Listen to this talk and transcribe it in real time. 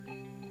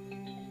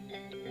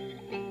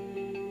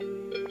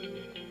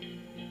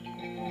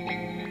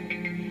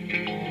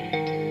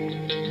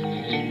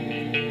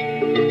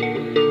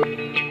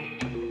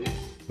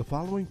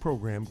following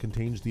program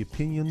contains the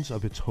opinions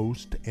of its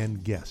host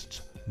and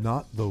guests,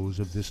 not those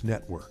of this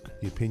network.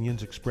 The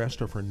opinions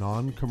expressed are for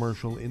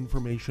non-commercial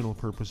informational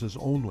purposes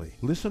only.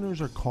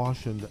 Listeners are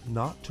cautioned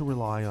not to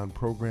rely on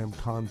program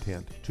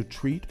content to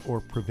treat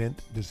or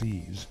prevent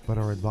disease, but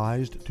are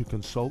advised to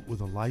consult with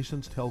a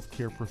licensed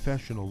healthcare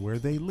professional where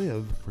they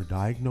live for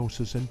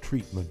diagnosis and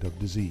treatment of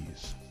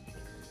disease.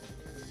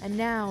 And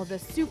now, the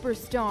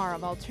superstar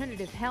of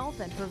alternative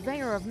health and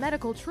purveyor of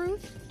medical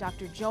truth,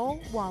 Dr.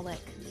 Joel Wallach.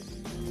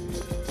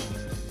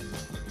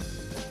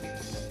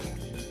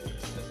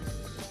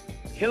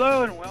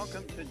 Hello and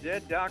welcome to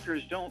Dead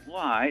Doctors Don't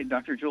Lie.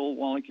 Dr. Joel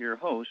Wallach, your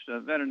host,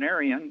 a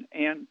veterinarian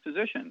and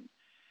physician.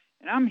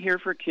 And I'm here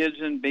for kids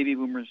and baby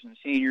boomers and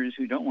seniors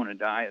who don't want to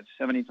die at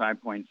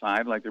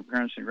 75.5 like their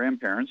parents and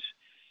grandparents.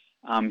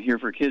 I'm here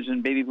for kids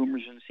and baby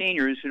boomers and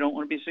seniors who don't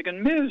want to be sick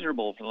and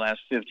miserable for the last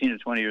 15 to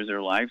 20 years of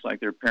their life like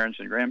their parents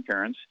and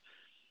grandparents.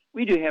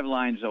 We do have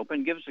lines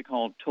open. Give us a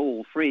call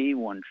toll-free,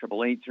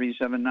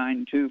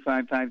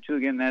 1-888-379-2552.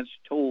 Again, that's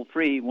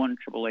toll-free,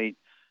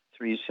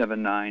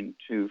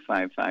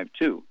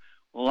 1-888-379-2552.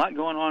 A lot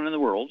going on in the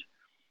world.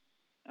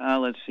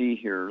 Let's see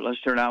here. Let's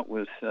start out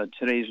with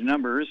today's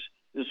numbers.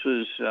 This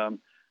was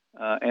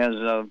as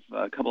of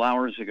a couple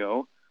hours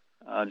ago.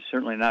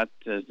 Certainly not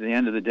at the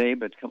end of the day,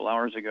 but a couple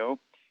hours ago,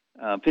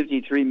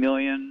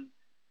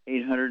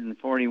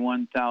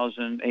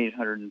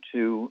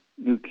 53,841,802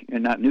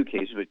 not new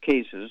cases, but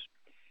cases,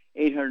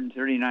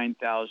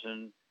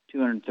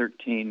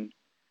 839,213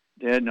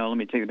 dead. No, let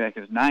me take it back.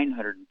 It's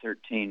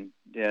 913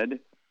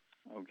 dead.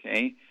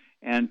 Okay.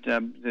 And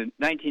the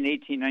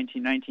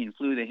 1918-1919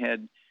 flu, they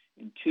had,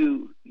 in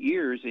 2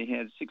 years, they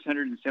had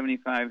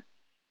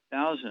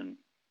 675,000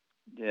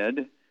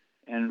 dead.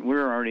 And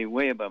we're already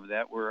way above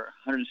that. We're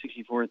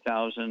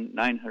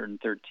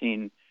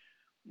 164,913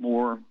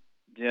 more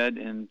dead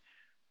in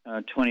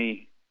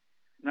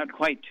not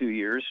quite 2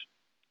 years.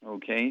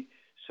 Okay,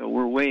 so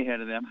we're way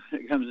ahead of them.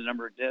 When it comes to the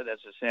number of dead,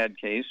 that's a sad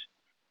case.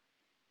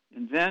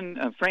 And then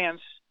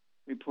France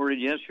reported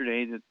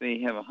yesterday that they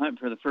have,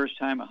 for the first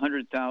time,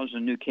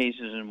 100,000 new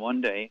cases in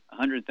one day.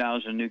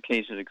 100,000 new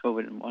cases of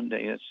COVID in one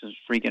day. That's just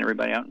freaking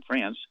everybody out in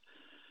France.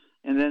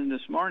 And then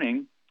this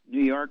morning,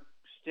 New York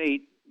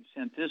State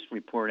sent this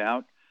report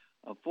out.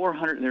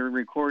 They're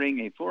recording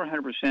a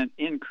 400%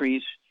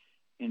 increase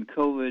in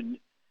COVID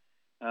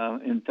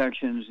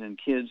infections in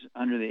kids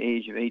under the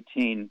age of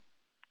 18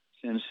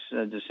 since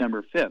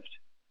December 5th.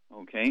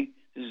 Okay,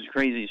 this is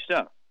crazy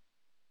stuff.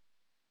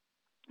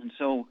 And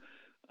so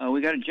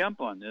we got to jump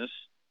on this.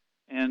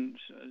 And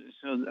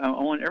so I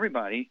want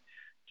everybody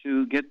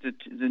to get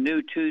the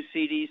new 2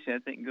 CD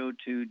set. They can go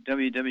to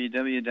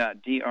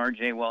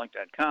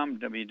www.drjwallach.com,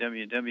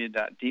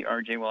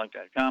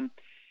 www.drjwallach.com.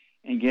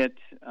 And get,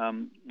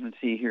 let's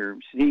see here,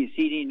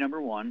 CD number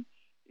 1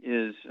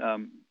 is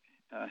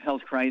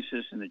Health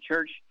Crisis in the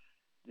Church.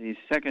 The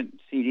second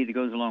CD that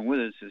goes along with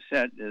it, the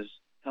set, is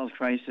Health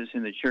Crisis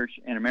in the Church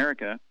and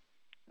America.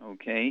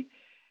 Okay.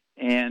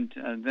 And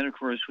then, of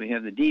course, we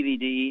have the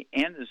DVD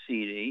and the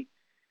CD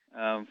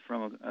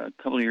from a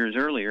couple of years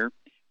earlier,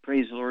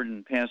 Praise the Lord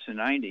and Past the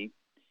 90.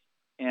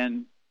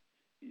 And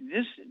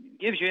this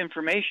gives you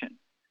information.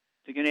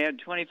 They can add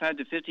 25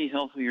 to 50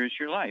 healthy years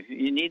to your life.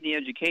 You need the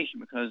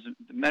education because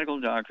the medical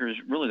doctors,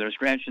 really, they're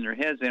scratching their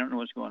heads. They don't know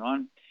what's going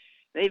on.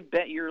 They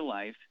bet your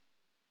life.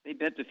 They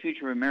bet the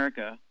future of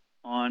America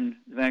on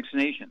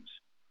vaccinations.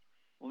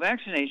 Well,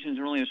 vaccinations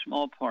are only a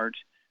small part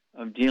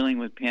of dealing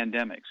with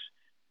pandemics.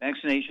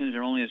 Vaccinations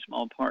are only a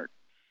small part.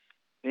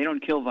 They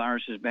don't kill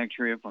viruses,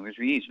 bacteria, fungus,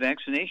 or yeast.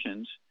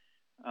 Vaccinations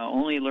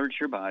only alert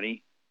your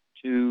body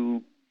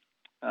to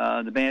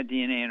the bad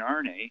DNA and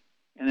RNA,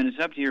 and then it's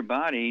up to your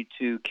body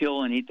to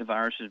kill and eat the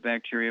viruses,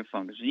 bacteria,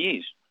 fungus, and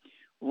yeast.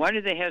 Why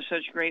did they have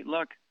such great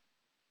luck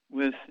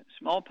with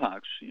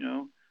smallpox,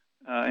 and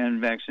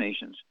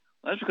vaccinations?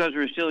 Well, that's because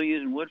we're still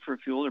using wood for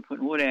fuel. They're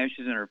putting wood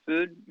ashes in our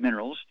food,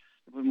 minerals.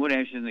 They're putting wood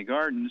ashes in the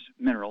gardens,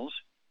 minerals.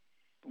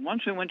 But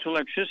once we went to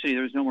electricity,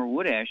 there was no more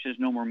wood ashes,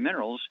 no more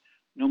minerals,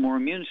 no more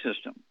immune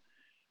system.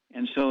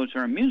 And so it's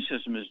our immune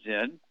system is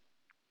dead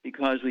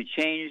because we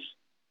changed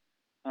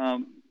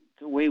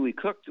the way we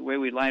cook, the way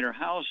we light our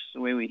house,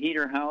 the way we heat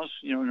our house,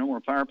 no more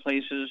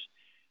fireplaces.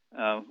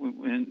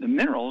 And the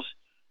minerals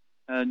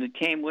that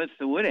came with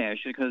the wood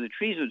ash, because the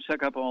trees would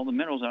suck up all the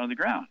minerals out of the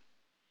ground.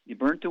 You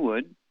burnt the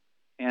wood,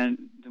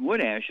 and the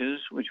wood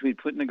ashes, which we'd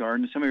put in the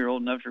garden, some of you are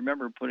old enough to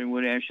remember putting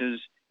wood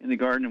ashes in the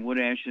garden and wood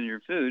ashes in your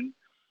food.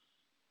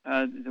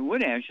 The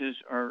wood ashes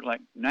are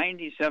like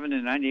 97 to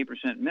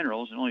 98%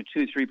 minerals and only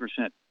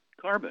 2-3%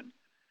 carbon.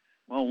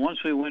 Well,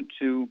 once we went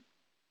to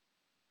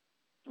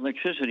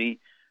electricity,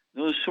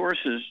 those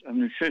sources of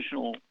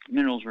nutritional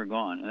minerals were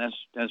gone, and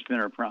that's been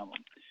our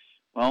problem.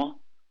 Well,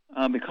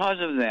 because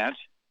of that,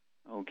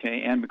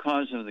 and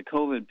because of the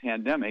COVID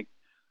pandemic,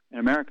 in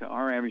America,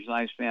 our average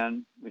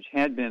lifespan, which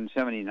had been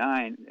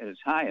 79 at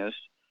its highest,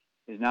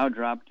 is now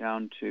dropped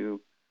down to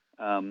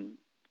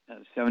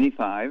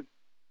 75.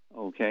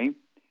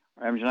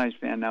 Our average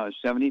lifespan now is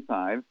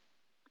 75,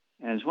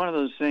 and it's one of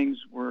those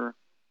things where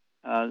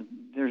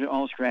they're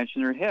all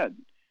scratching their head.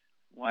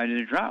 Why did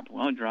it drop?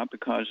 Well, it dropped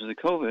because of the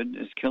COVID.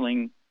 It's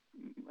killing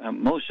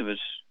most of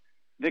its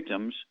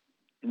victims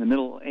in the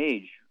middle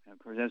age. Of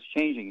course, that's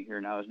changing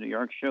here now, as New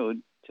York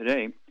showed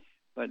today.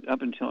 But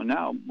up until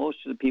now,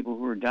 most of the people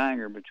who are dying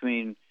are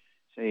between,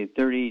 say,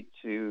 30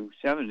 to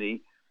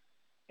 70,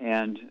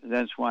 and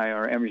that's why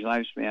our average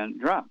lifespan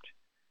dropped.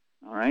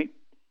 All right?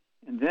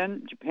 And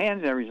then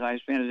Japan's average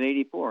lifespan is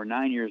 84,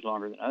 9 years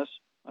longer than us.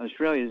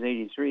 Australia is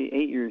 83,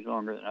 8 years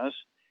longer than us.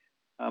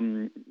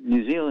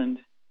 New Zealand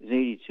is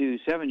 82,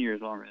 7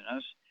 years longer than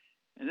us.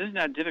 And this is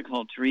not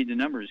difficult to read the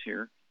numbers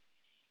here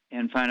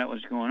and find out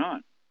what's going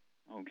on,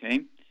 okay?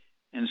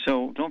 And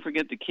so don't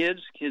forget the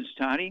kids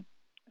toddy,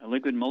 a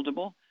liquid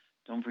multiple.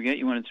 Don't forget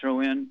you want to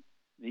throw in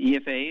the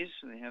EFAs.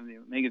 They have the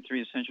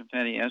omega-3 essential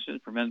fatty acids,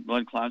 prevent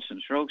blood clots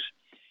and strokes.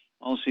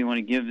 Also, you want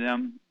to give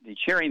them the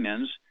cherry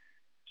mins.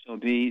 So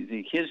it'll be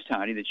the kids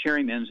toddy, the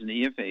cherry mins, and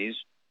the EFAs.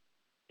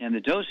 And the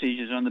dosage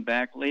is on the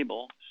back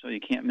label, so you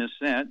can't miss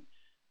that.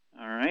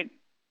 All right?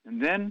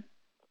 And then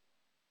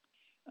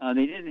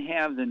they didn't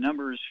have the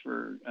numbers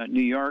for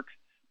New York,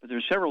 but there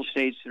are several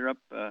states that are up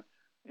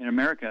in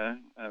America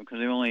because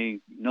they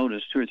only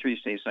noticed 2 or 3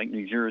 states like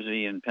New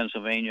Jersey and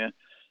Pennsylvania,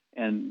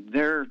 and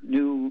their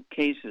new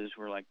cases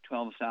were like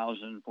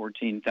 12,000,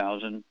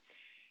 14,000.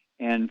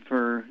 And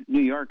for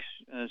New York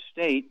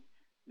State,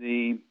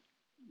 the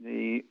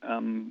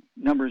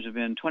numbers have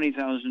been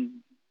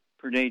 20,000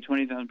 per day,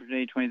 20,000 per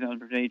day, 20,000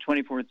 per day,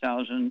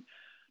 24,000,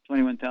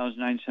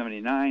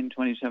 21,979,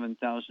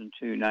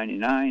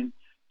 27,299,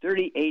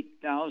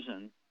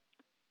 38,000.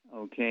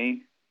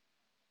 Okay,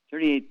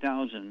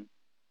 38,000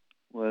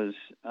 was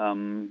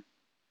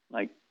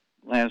like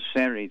last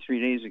Saturday,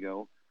 3 days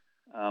ago.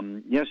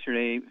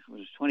 Yesterday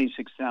was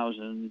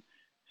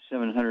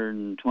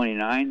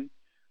 26,729.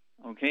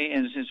 Okay,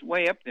 and it's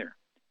way up there.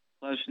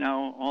 Plus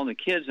now all the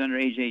kids under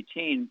age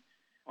 18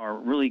 are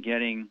really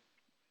getting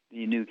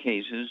the new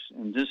cases,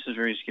 and this is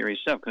very scary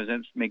stuff because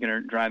that's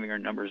driving our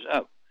numbers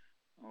up.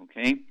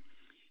 Okay,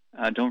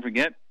 don't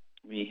forget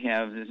we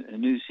have a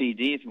new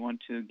CD if you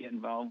want to get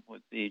involved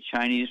with the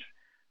Chinese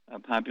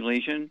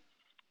population.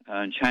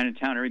 In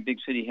Chinatown, every big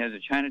city has a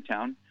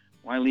Chinatown.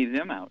 Why leave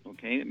them out?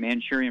 Okay,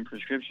 Manchurian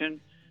prescription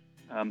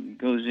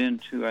goes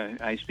into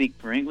I speak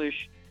for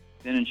English,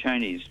 then in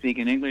Chinese. Speak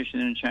in English,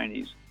 and then in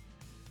Chinese.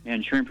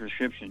 Manchurian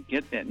prescription.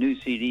 Get that new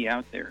CD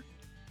out there.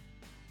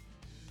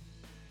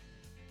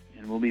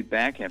 And we'll be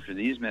back after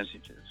these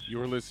messages.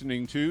 You're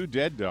listening to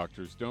Dead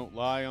Doctors Don't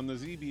Lie on the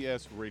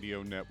ZBS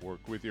Radio Network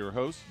with your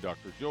host,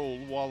 Dr. Joel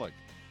Wallach.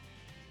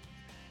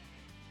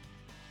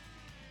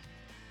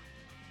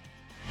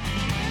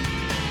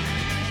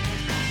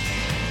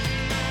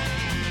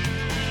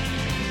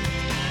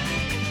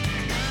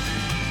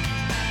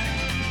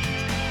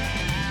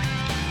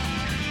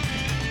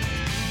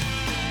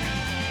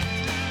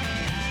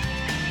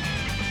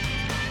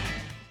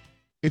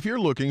 If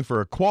you're looking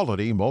for a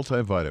quality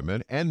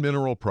multivitamin and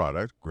mineral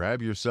product,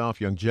 grab yourself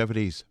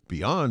Youngevity's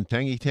Beyond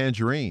Tangy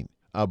Tangerine,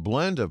 a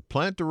blend of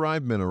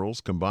plant-derived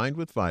minerals combined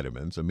with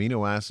vitamins,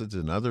 amino acids,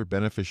 and other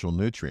beneficial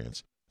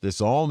nutrients.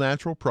 This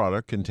all-natural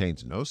product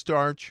contains no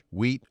starch,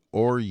 wheat,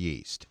 or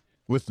yeast,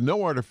 with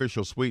no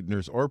artificial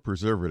sweeteners or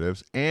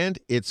preservatives, and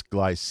it's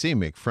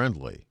glycemic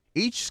friendly.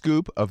 Each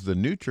scoop of the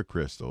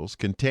NutriCrystals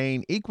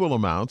contain equal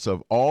amounts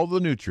of all the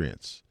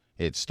nutrients.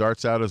 It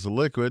starts out as a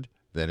liquid,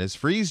 then is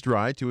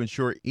freeze-dried to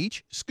ensure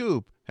each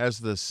scoop has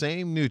the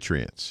same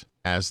nutrients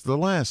as the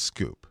last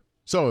scoop.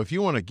 So if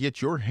you want to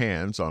get your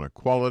hands on a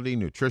quality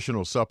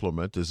nutritional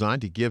supplement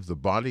designed to give the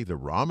body the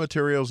raw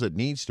materials it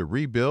needs to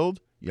rebuild,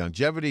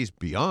 Youngevity's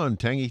Beyond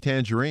Tangy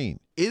Tangerine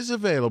is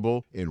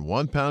available in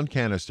 1-pound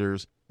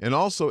canisters and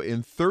also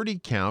in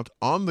 30-count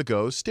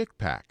on-the-go stick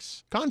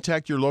packs.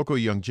 Contact your local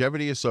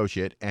Youngevity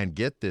associate and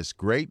get this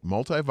great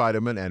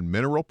multivitamin and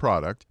mineral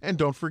product. And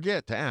don't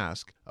forget to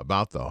ask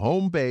about the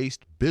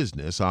home-based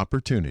business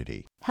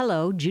opportunity.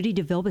 Hello, Judy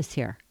DeVilbus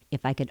here.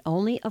 If I could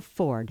only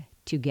afford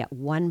to get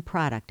one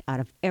product out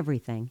of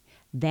everything,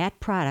 that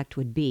product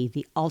would be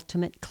the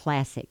Ultimate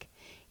Classic.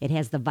 It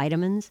has the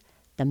vitamins,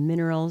 the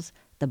minerals,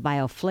 the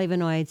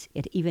bioflavonoids.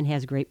 It even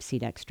has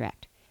grapeseed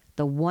extract.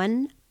 The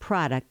one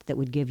product that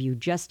would give you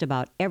just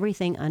about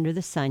everything under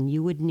the sun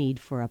you would need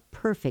for a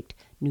perfect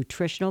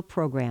nutritional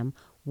program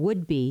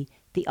would be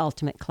the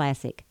Ultimate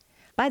Classic.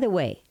 By the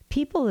way,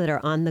 people that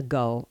are on the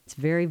go, it's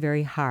very,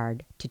 very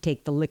hard to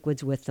take the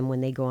liquids with them when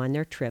they go on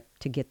their trip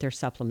to get their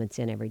supplements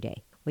in every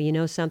day. Well, you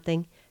know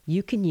something?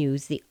 You can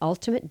use the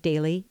Ultimate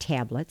Daily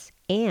tablets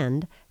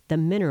and the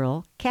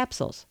mineral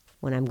capsules.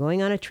 When I'm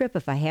going on a trip,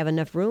 if I have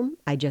enough room,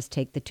 I just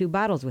take the 2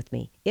 bottles with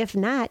me. If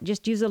not,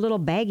 just use a little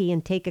baggie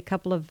and take a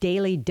couple of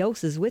daily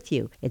doses with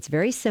you. It's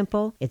very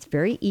simple. It's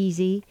very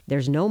easy.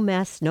 There's no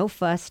mess, no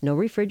fuss, no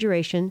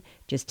refrigeration.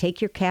 Just take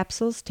your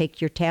capsules,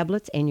 take your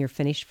tablets, and you're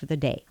finished for the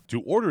day.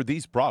 To order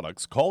these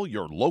products, call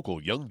your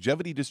local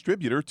Youngevity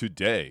distributor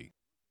today.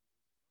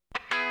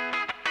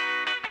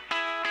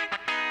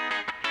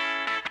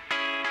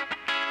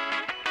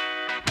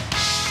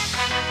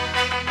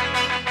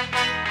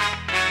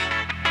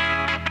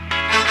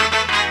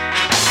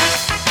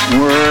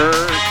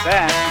 We're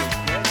back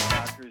with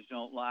Doctors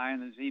Don't Lie on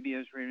the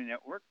ZBS Radio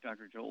Network.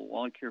 Dr. Joel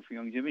Wallach here for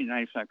Youngevity,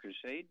 95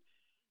 Crusade.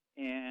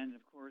 And,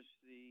 of course,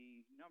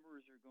 the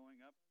numbers are going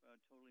up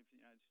totally for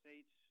the United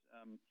States.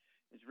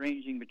 It's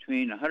ranging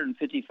between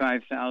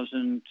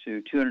 155,000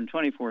 to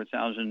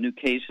 224,000 new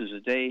cases a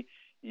day in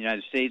the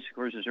United States. Of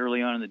course, it's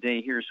early on in the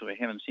day here, so I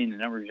haven't seen the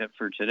numbers yet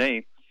for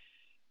today.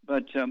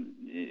 But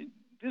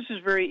this is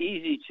very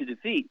easy to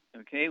defeat,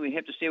 okay? We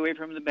have to stay away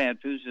from the bad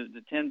foods.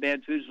 The 10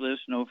 bad foods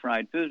list: no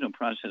fried foods, no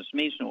processed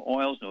meats, no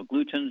oils, no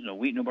glutens, no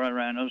wheat, no butter,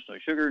 no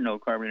sugar, no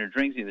carbonated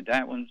drinks. The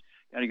diet ones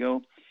got to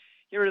go.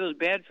 Get rid of those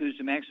bad foods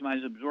to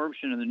maximize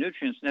absorption of the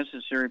nutrients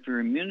necessary for your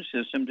immune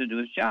system to do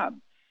its job.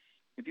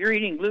 If you're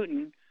eating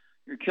gluten,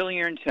 you're killing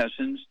your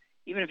intestines.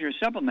 Even if you're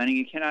supplementing,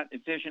 you cannot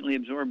efficiently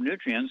absorb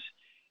nutrients.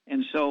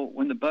 And so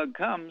when the bug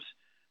comes,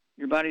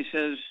 your body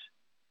says,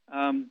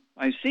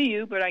 I see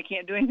you, but I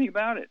can't do anything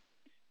about it.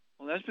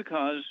 Well, that's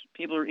because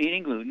people are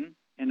eating gluten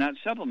and not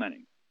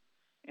supplementing.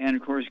 And,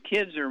 of course,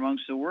 kids are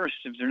amongst the worst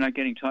if they're not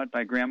getting taught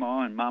by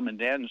grandma and mom and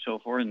dad and so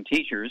forth and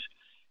teachers.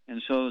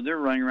 And so they're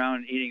running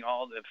around eating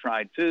all the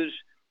fried foods,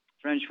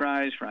 French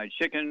fries, fried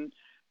chicken,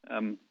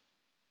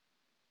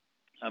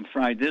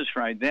 fried this,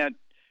 fried that.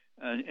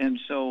 And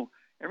so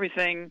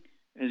everything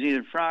is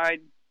either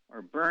fried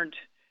or burnt.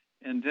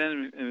 And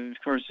then,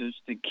 of course, it's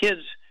the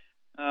kids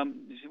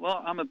say,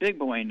 well, I'm a big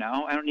boy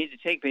now. I don't need to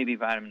take baby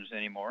vitamins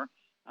anymore.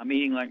 I'm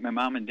eating like my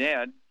mom and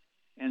dad.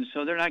 And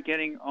so they're not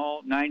getting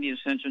all 90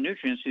 essential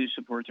nutrients to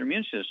support their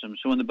immune system.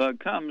 So when the bug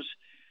comes,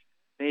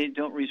 they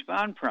don't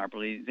respond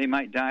properly. They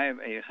might die of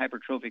a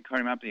hypertrophic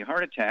cardiomyopathy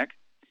heart attack,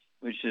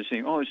 which is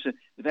saying, oh, it's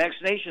the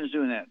vaccination is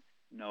doing that.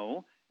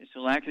 No, it's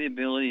the lack of the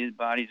ability of the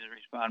body to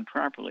respond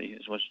properly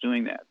is what's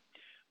doing that.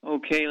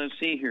 Okay, let's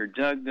see here.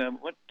 Doug,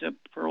 what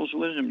pearls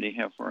of wisdom do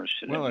you have for us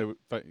today? Well,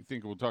 I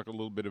think we'll talk a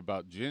little bit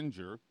about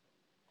ginger,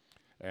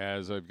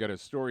 as I've got a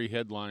story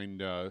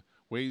headlined,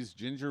 Ways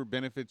Ginger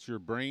Benefits Your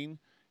Brain,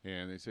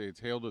 and they say it's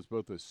hailed as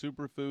both a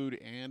superfood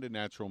and a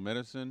natural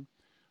medicine.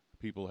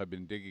 People have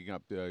been digging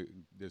up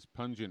this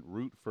pungent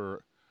root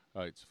for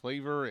its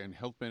flavor and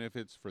health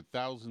benefits for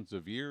thousands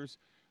of years.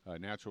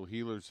 Natural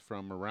healers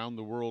from around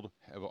the world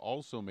have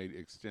also made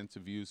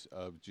extensive use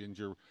of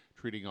ginger,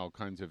 treating all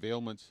kinds of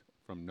ailments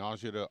from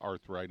nausea to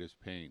arthritis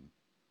pain.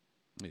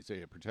 They say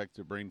it protects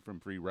the brain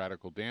from free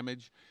radical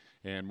damage,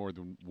 and more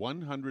than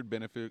 100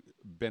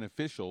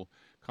 beneficial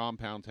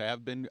compounds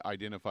have been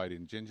identified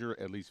in ginger.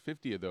 At least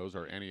 50 of those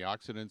are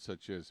antioxidants,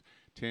 such as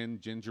 10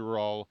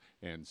 gingerol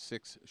and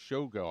 6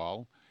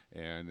 shogal,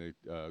 and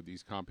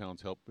these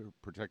compounds help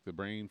protect the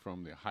brain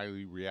from the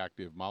highly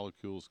reactive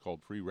molecules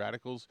called free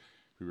radicals.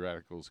 Free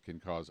radicals can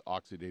cause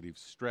oxidative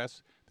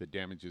stress that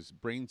damages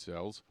brain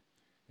cells.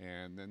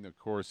 And then, of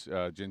course,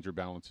 ginger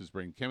balances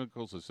brain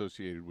chemicals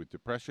associated with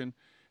depression.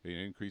 It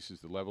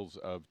increases the levels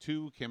of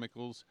two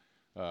chemicals,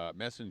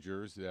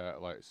 messengers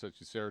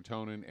such as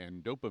serotonin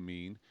and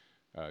dopamine,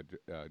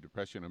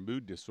 depression and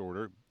mood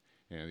disorder.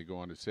 And they go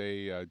on to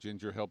say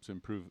ginger helps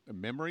improve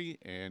memory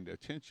and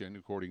attention.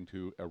 According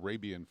to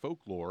Arabian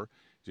folklore,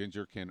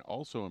 ginger can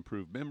also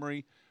improve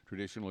memory.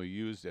 Traditionally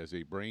used as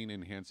a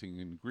brain-enhancing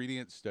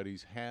ingredient,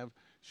 studies have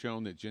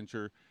shown that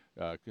ginger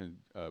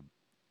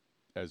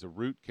as a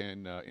root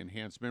can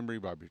enhance memory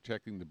by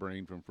protecting the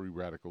brain from free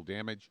radical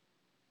damage.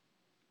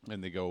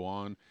 And they go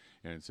on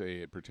and say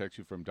it protects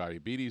you from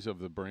diabetes of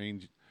the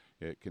brain.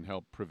 It can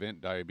help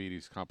prevent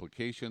diabetes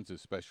complications,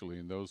 especially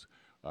in those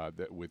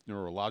that with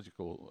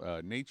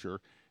neurological nature.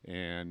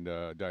 And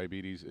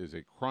diabetes is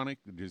a chronic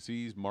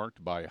disease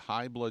marked by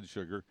high blood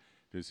sugar.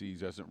 Disease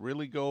doesn't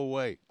really go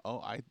away. Oh,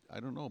 I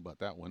don't know about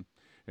that one.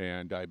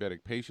 And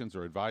diabetic patients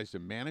are advised to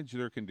manage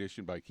their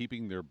condition by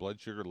keeping their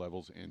blood sugar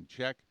levels in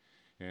check.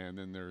 And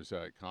then there's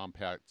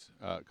combats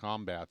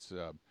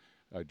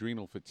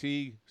adrenal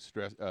fatigue,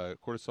 stress,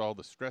 cortisol,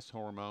 the stress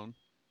hormone,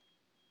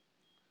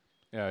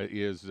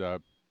 is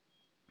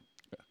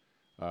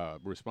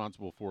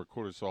responsible for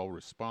cortisol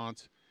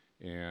response.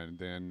 And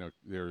then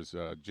there's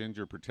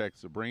ginger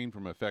protects the brain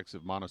from effects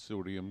of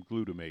monosodium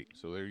glutamate.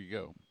 So there you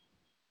go.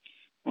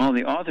 Well,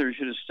 the author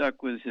should have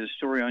stuck with his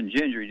story on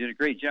ginger. He did a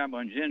great job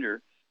on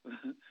ginger.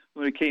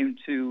 When it came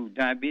to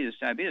diabetes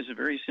is a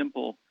very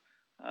simple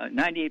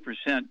 98%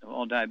 of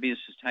all diabetes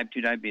is type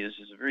 2 diabetes.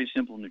 Is a very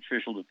simple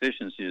nutritional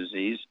deficiency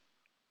disease.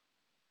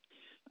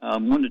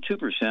 1 to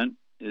 2%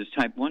 is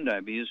type 1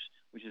 diabetes,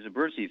 which is a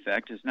birth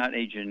defect. It's not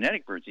a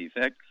genetic birth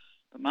defect,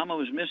 but mama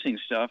was missing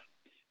stuff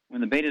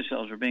when the beta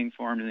cells were being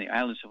formed in the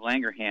islets of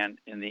Langerhans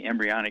in the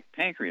embryonic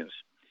pancreas.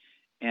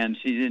 And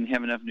she didn't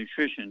have enough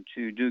nutrition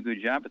to do a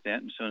good job at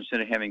that. And so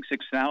instead of having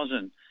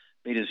 6,000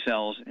 beta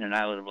cells in an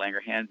islet of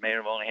Langerhans, may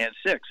have only had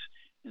 6.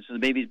 And so the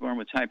baby's born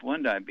with type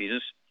 1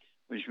 diabetes,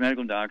 which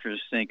medical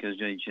doctors think is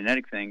a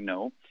genetic thing.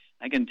 No,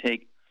 I can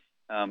take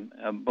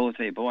both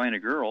a boy and a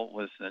girl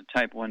with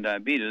type 1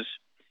 diabetes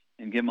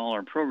and give them all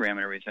our program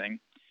and everything,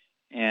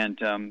 and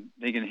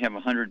they can have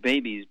 100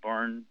 babies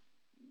born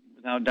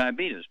without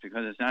diabetes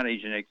because it's not a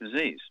genetic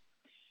disease.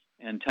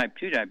 And type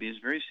 2 diabetes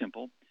is very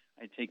simple.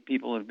 I take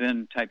people who have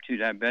been type 2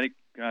 diabetic,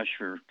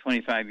 for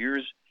 25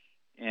 years,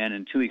 and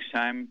in 2 weeks'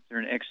 time, they're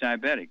an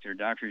ex-diabetic. Their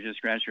doctor just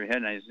scratched their head,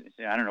 and I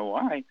say, I don't know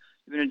why.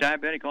 You've been a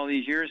diabetic all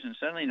these years, and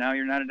suddenly now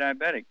you're not a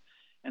diabetic.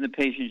 And the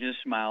patient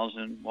just smiles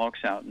and walks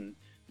out and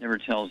never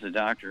tells the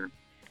doctor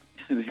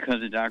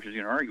because the doctor's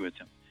going to argue with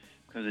him,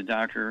 because the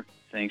doctor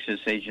thinks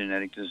it's a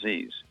genetic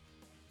disease.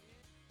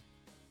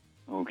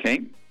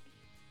 Okay.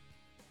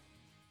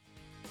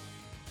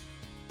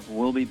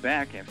 We'll be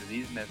back after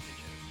these messages.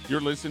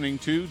 You're listening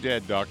to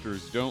Dead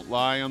Doctors Don't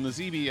Lie on the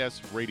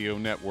ZBS Radio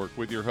Network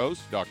with your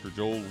host, Dr.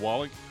 Joel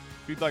Wallach.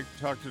 If you'd like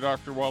to talk to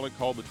Dr. Wallach,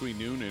 call between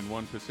noon and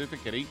 1 Pacific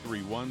at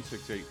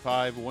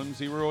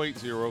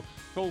 831-685-1080,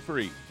 toll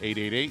free,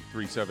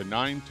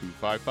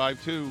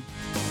 888-379-2552.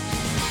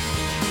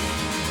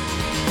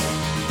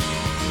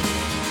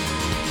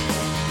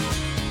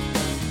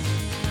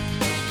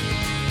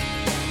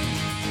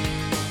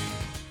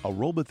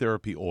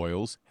 Aromatherapy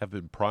oils have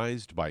been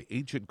prized by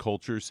ancient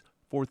cultures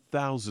for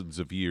thousands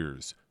of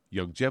years.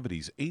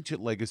 Youngevity's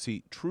ancient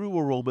legacy, True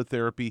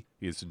Aromatherapy,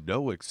 is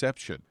no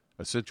exception.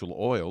 Essential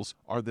oils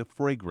are the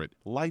fragrant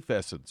life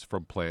essence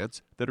from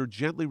plants that are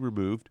gently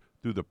removed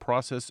through the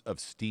process of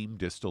steam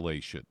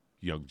distillation.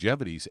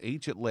 Youngevity's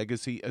ancient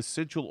legacy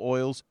essential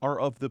oils are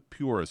of the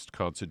purest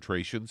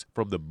concentrations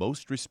from the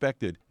most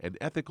respected and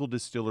ethical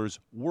distillers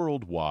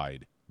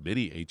worldwide.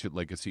 Many ancient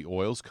legacy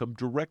oils come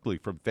directly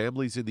from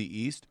families in the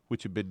East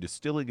which have been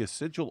distilling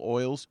essential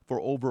oils for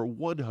over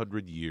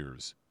 100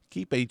 years.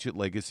 Keep Ancient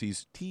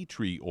Legacy's tea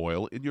tree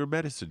oil in your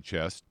medicine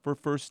chest for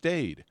first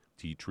aid.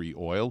 Tea tree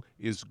oil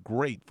is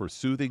great for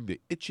soothing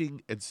the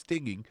itching and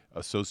stinging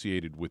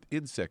associated with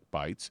insect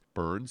bites,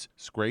 burns,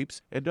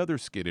 scrapes, and other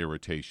skin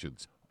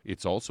irritations.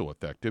 It's also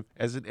effective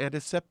as an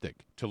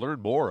antiseptic. To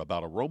learn more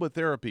about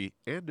aromatherapy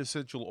and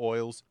essential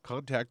oils,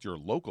 contact your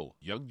local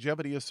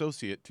Youngevity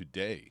associate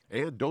today.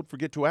 And don't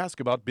forget to ask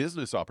about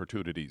business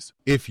opportunities.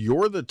 If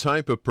you're the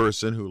type of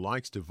person who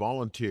likes to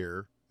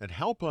volunteer and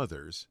help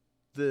others,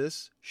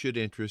 this should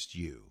interest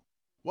you.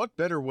 What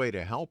better way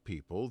to help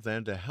people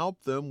than to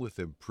help them with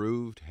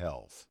improved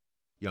health?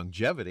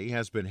 Youngevity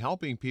has been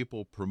helping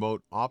people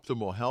promote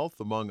optimal health,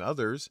 among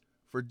others,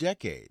 for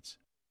decades.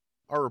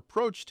 Our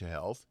approach to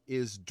health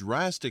is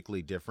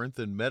drastically different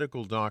than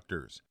medical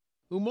doctors,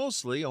 who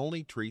mostly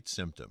only treat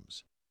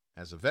symptoms.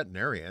 As a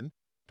veterinarian,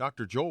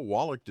 Dr. Joel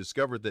Wallach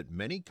discovered that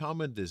many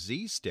common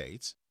disease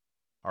states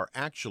are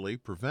actually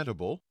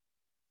preventable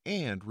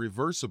and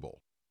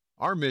reversible.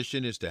 Our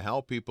mission is to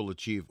help people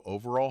achieve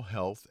overall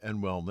health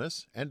and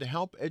wellness, and to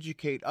help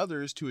educate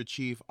others to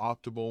achieve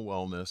optimal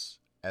wellness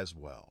as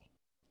well.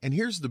 And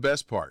here's the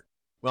best part.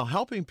 While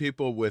helping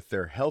people with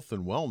their health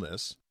and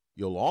wellness,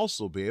 you'll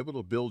also be able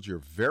to build your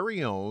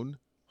very own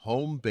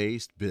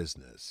home-based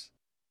business.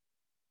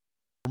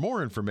 For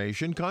more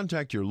information,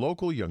 contact your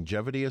local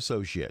Youngevity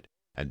associate.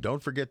 And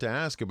don't forget to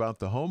ask about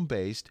the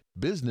home-based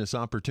business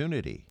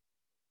opportunity.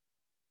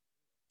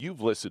 You've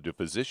listened to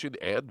physician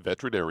and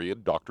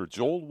veterinarian Dr.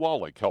 Joel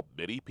Wallach help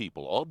many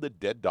people on the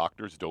Dead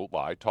Doctors Don't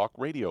Lie talk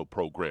radio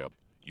program.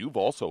 You've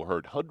also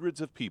heard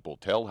hundreds of people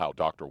tell how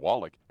Dr.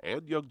 Wallach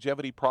and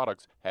Youngevity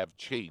products have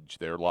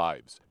changed their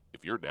lives.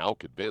 If you're now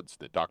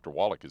convinced that Dr.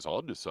 Wallach is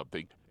onto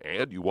something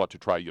and you want to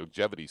try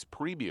Youngevity's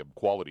premium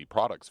quality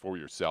products for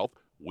yourself,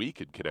 we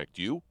can connect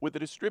you with a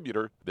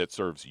distributor that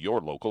serves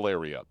your local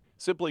area.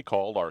 Simply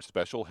call our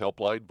special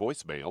helpline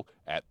voicemail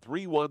at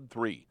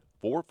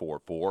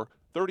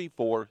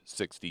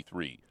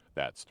 313-444-3463.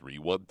 That's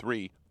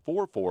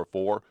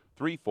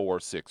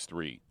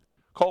 313-444-3463.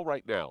 Call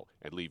right now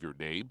and leave your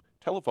name,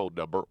 telephone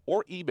number,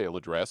 or email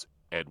address,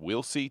 and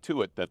we'll see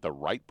to it that the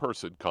right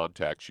person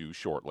contacts you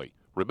shortly.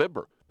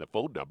 Remember, the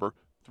phone number,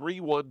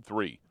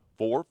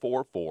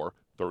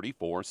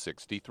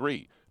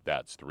 313-444-3463.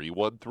 That's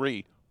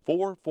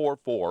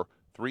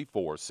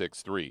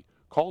 313-444-3463.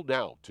 Call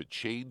now to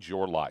change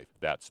your life.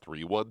 That's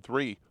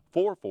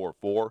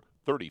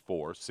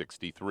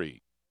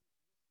 313-444-3463.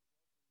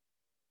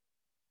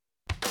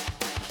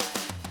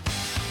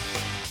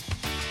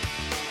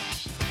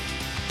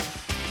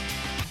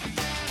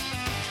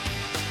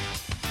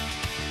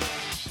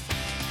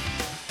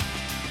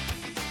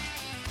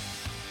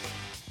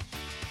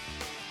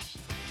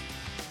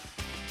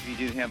 We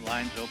do have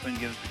lines open.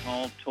 Give us a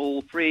call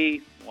toll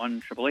free,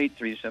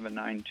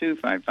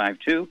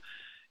 1-888-379-2552.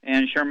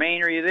 And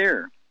Charmaine, are you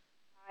there?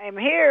 I'm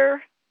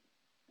here.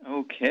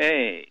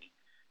 Okay.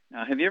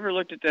 Now, have you ever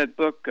looked at that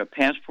book,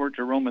 Passport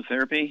to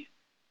Aromatherapy?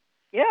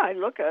 Yeah, I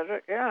look at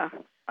it. Yeah,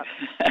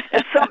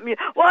 it's something.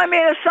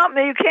 It's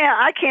something you can't.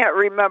 I can't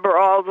remember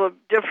all the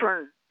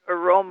different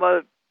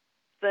aroma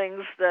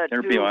things that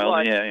therapy do oils.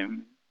 what.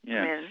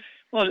 Yeah.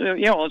 Well,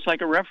 it's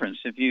like a reference.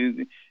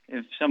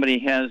 If somebody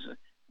has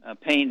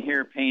pain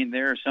here, pain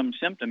there, some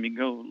symptom, you can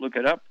go look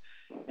it up,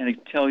 and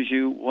it tells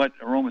you what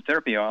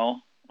aromatherapy oil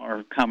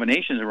or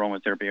combinations of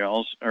aromatherapy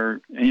oils are,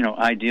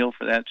 ideal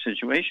for that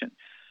situation.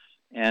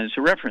 And it's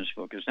a reference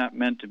book. It's not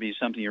meant to be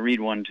something you read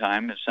one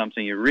time. It's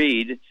something you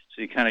read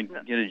so you kind of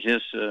get a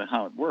gist of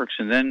how it works,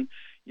 and then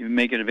you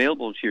make it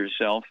available to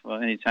yourself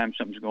anytime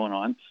something's going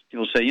on.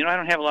 People say, I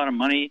don't have a lot of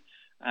money,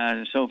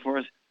 and so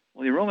forth.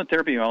 Well, the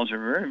aromatherapy oils are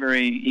very,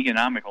 very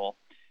economical,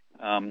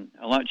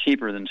 a lot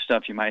cheaper than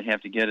stuff you might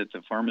have to get at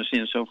the pharmacy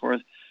and so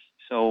forth.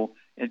 So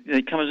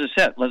it comes as a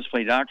set. Let's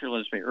Play Doctor,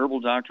 Let's Play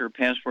Herbal Doctor,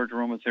 Passport to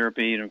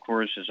Aromatherapy, and of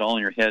course, It's All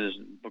in Your Head is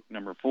book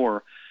number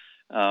 4.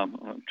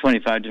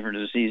 25 different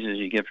diseases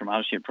you get from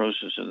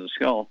osteoporosis of the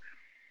skull.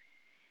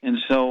 And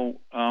so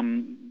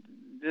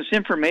this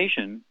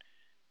information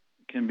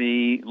can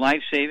be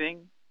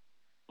life-saving,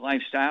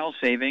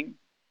 lifestyle-saving,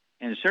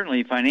 and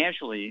certainly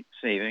financially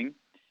saving.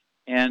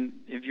 And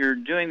if you're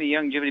doing the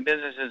Youngevity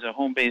business as a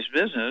home-based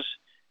business,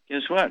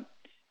 guess what?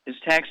 It's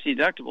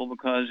tax-deductible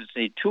because it's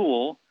a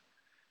tool,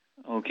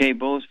 okay,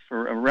 both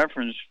for a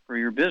reference for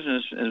your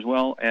business as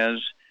well as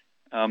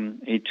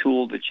a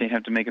tool that you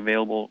have to make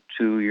available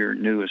to your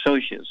new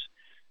associates.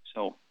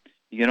 So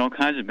you get all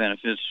kinds of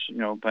benefits,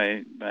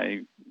 by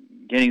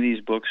getting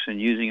these books and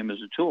using them as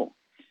a tool.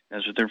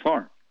 That's what they're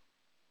for.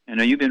 I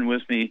know you've been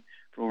with me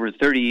for over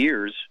 30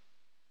 years,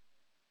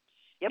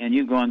 Yep. and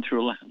you've gone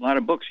through a lot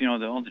of books, all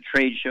the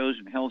trade shows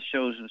and health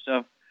shows and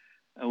stuff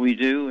we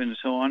do and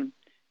so on.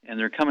 And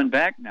they're coming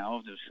back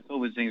now. This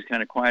COVID thing's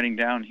kind of quieting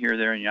down here,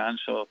 there, and yon.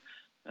 So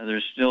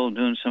they're still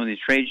doing some of these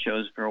trade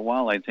shows for a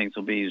while. I think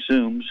there'll be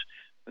Zooms,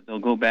 but they'll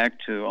go back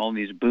to all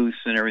these booths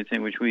and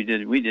everything, which we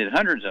did. We did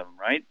hundreds of them,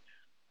 right?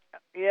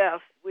 Yes,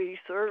 we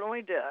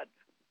certainly did.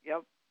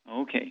 Yep.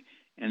 Okay.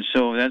 And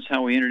so that's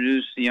how we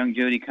introduced the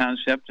Youngevity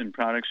concept and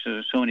products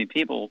to so many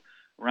people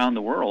around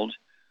the world.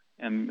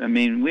 And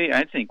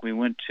I think we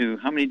went to,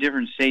 how many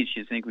different states do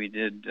you think we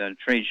did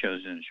trade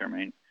shows in,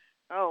 Charmaine?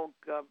 Oh,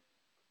 God.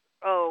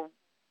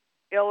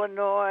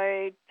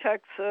 Illinois,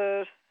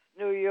 Texas,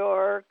 New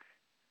York,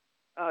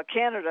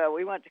 Canada.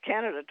 We went to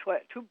Canada,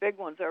 2 big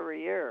ones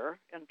every year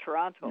in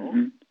Toronto.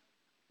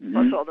 Mm-hmm.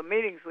 Plus all the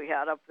meetings we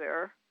had up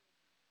there.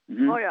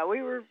 Mm-hmm. Oh yeah,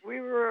 we were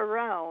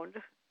around,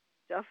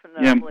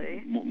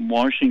 definitely. Yeah,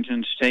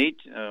 Washington State.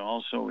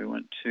 Also, we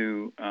went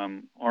to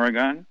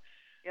Oregon.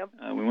 Yep.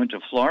 We went to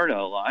Florida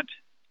a lot.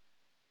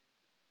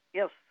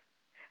 Yes.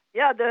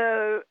 Yeah,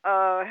 the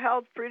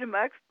Health Freedom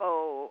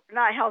Expo,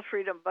 not Health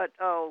Freedom, but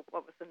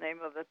what was the name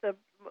of it? The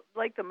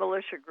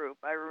militia group.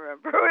 I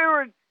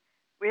remember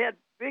we had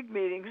big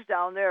meetings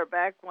down there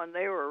back when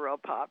they were real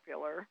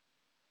popular.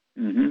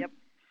 Mm-hmm. Yep.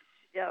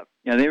 Yep.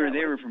 Yeah, they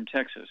were from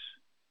Texas.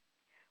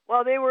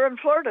 Well, they were in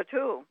Florida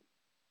too.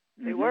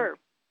 They Mm-hmm. were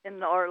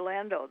in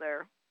Orlando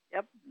there.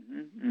 Yep.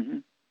 Mm-hmm. Mm-hmm.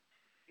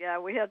 Yeah,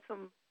 we had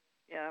some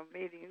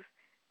meetings.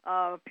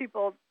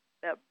 People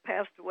that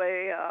passed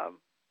away. I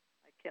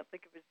can't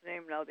think of his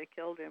name now. They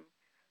killed him.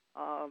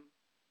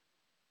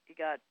 He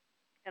got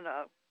in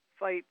a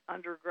fight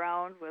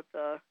underground with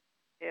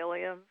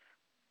aliens,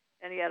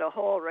 and he had a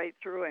hole right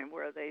through him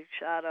where they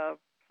shot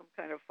some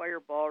kind of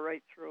fireball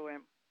right through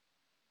him.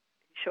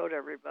 He showed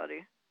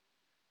everybody.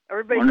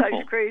 Everybody Wonderful. thought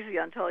he was crazy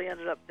until he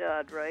ended up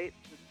dead, right?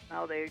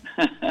 Now they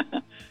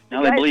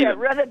now the they believe guys that it.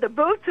 rented the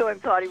booth to him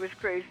thought he was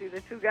crazy.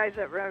 The 2 guys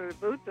that rented the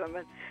booth to him,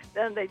 and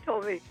then they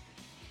told me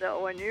that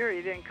one year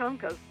he didn't come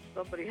because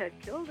somebody had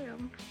killed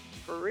him.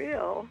 For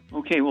real.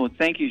 Okay, well,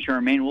 thank you,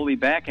 Charmaine. We'll be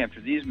back after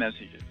these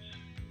messages.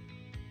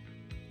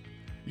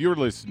 You're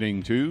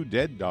listening to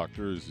Dead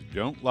Doctors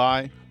Don't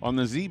Lie on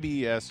the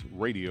ZBS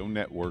Radio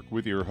Network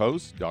with your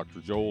host,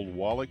 Dr. Joel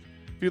Wallach.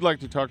 If you'd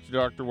like to talk to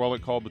Dr.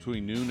 Wallach, call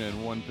between noon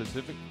and 1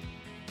 Pacific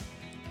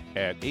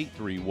at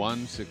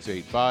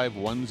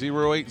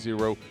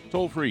 831-685-1080,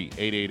 toll free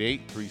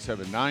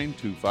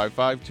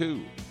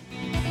 888-379-2552.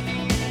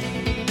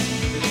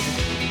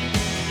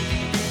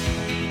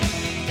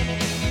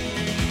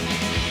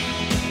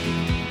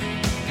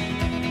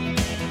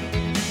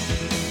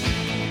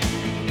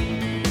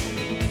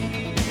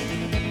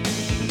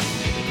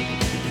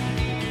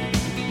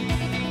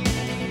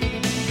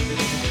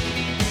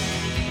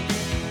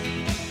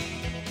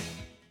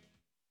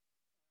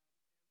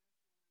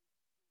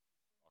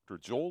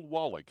 Dr. Joel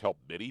Wallach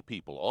helped many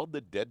people on the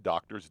Dead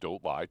Doctors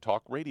Don't Lie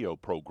talk radio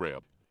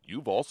program.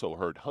 You've also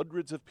heard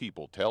hundreds of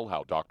people tell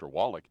how Dr.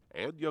 Wallach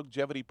and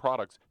Youngevity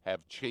products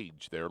have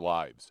changed their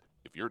lives.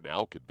 If you're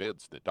now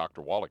convinced that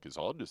Dr. Wallach is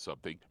onto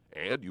something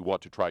and you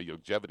want to try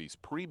Youngevity's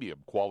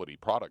premium quality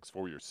products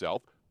for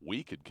yourself,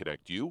 we can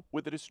connect you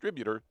with a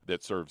distributor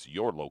that serves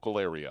your local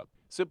area.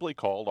 Simply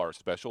call our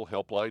special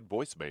helpline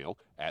voicemail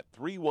at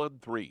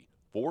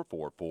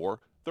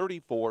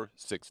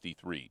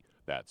 313-444-3463.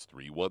 That's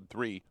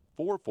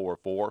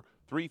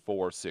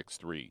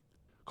 313-444-3463.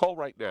 Call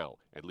right now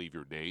and leave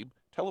your name,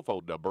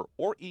 telephone number,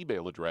 or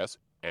email address,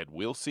 and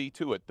we'll see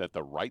to it that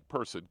the right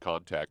person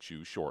contacts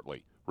you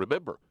shortly.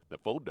 Remember, the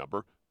phone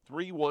number,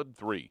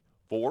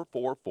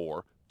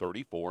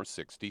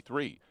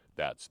 313-444-3463.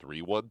 That's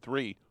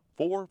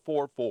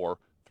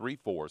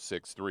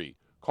 313-444-3463.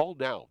 Call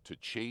now to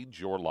change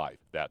your life.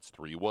 That's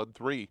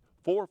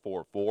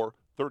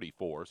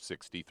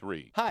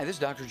 313-444-3463. Hi, this is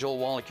Dr. Joel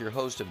Wallach, your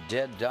host of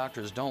Dead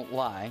Doctors Don't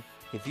Lie.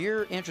 If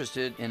you're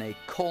interested in a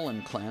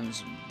colon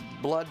cleanse,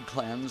 blood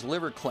cleanse,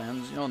 liver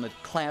cleanse, in the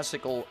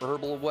classical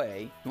herbal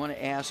way, you want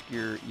to ask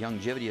your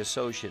Youngevity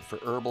associate for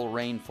Herbal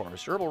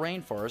Rainforest. Herbal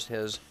Rainforest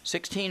has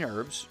 16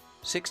 herbs,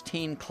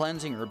 16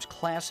 cleansing herbs,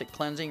 classic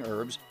cleansing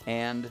herbs,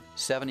 and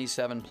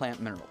 77 plant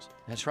minerals.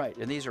 That's right,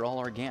 and these are all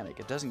organic.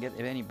 It doesn't get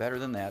any better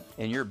than that.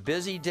 In your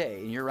busy day,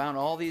 and you're around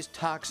all these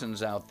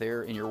toxins out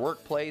there in your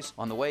workplace,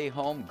 on the way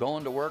home,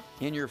 going to work,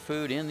 in your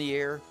food, in the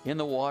air, in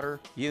the water,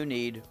 you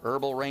need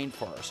Herbal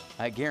Rainforest.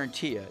 I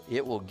guarantee you,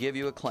 it will give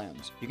you a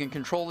cleanse. You can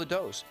control the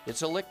dose.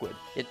 It's a liquid.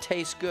 It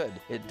tastes good.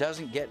 It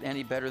doesn't get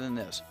any better than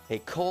this. A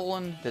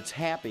colon that's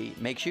happy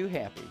makes you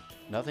happy.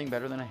 Nothing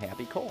better than a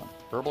happy colon.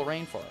 Herbal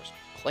Rainforest.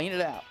 Clean it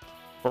out.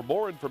 For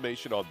more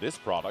information on this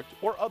product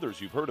or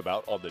others you've heard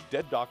about on the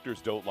Dead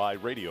Doctors Don't Lie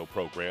radio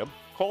program,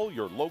 call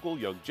your local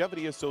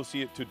Youngevity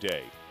associate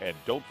today. And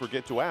don't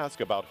forget to ask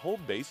about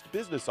home-based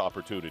business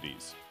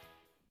opportunities.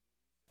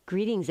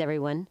 Greetings,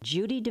 everyone.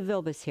 Judy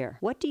DeVilbus here.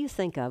 What do you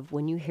think of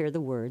when you hear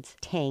the words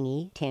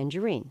tangy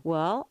tangerine?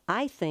 Well,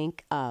 I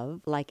think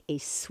of like a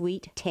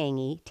sweet,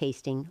 tangy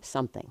tasting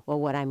something. Well,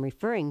 what I'm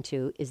referring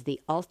to is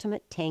the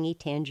Ultimate Tangy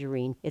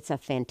Tangerine. It's a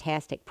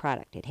fantastic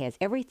product. It has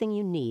everything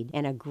you need,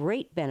 and a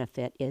great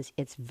benefit is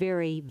it's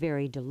very,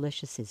 very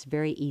delicious. It's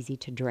very easy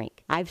to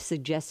drink. I've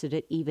suggested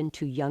it even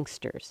to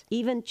youngsters.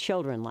 Even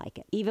children like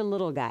it. Even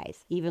little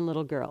guys. Even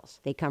little girls.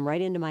 They come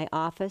right into my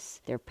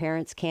office. Their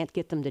parents can't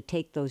get them to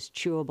take those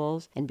chewables,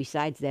 and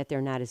besides that,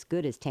 they're not as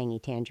good as Tangy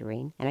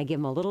Tangerine. And I give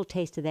them a little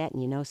taste of that, and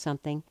you know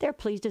something? They're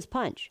pleased as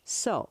punch.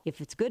 So,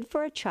 if it's good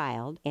for a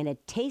child and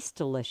it tastes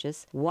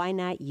delicious, why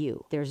not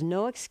you? There's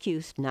no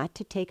excuse not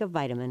to take a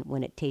vitamin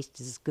when it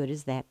tastes as good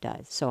as that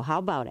does. So how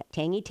about it?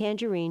 Tangy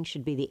Tangerine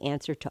should be the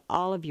answer to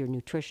all of your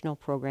nutritional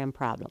program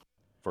problems.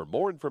 For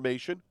more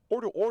information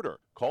or to order,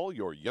 call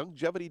your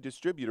Youngevity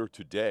distributor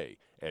today.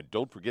 And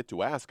don't forget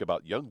to ask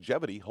about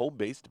Youngevity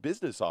home-based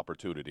business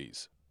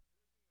opportunities.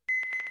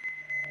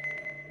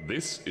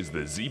 This is the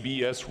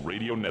ZBS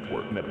Radio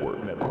Network.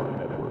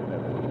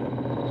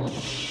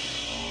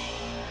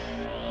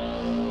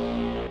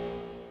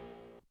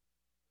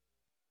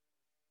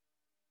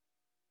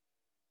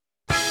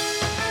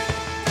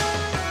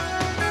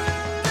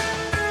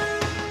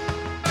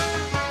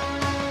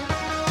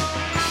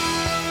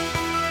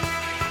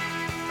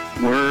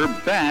 We're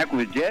back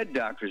with Dead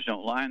Doctors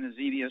Don't Lie on the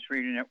ZBS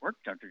Radio Network.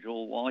 Dr.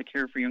 Joel Wallach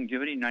here for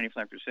Youngevity,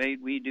 95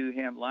 Crusade. We do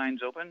have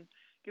lines open.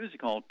 Give us a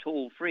call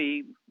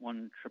toll-free,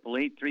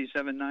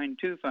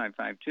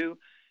 1-888-379-2552.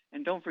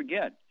 And don't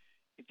forget,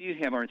 if you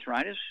have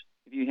arthritis,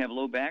 if you have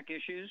low back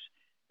issues,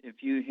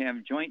 if you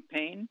have joint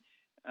pain,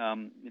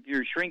 if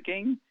you're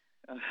shrinking,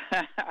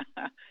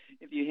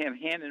 if you have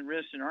hand and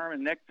wrist and arm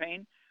and neck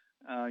pain,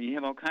 you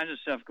have all kinds of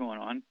stuff going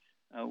on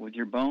with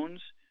your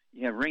bones.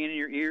 You have ringing in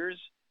your ears.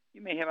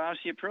 You may have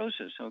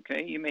osteoporosis,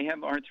 okay? You may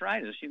have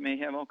arthritis. You may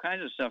have all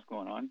kinds of stuff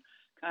going on.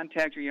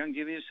 Contact your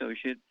Youngevity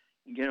associate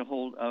and get a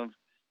hold of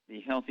the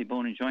Healthy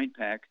Bone and Joint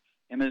Pack,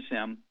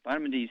 MSM,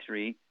 vitamin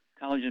D3,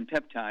 collagen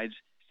peptides.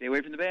 Stay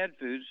away from the bad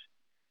foods.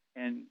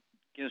 And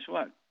guess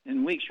what?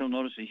 In weeks, you'll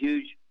notice a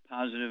huge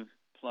positive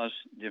plus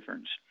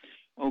difference.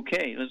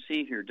 Okay, let's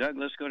see here. Doug,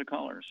 let's go to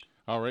callers.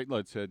 All right,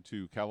 let's head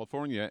to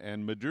California.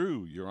 And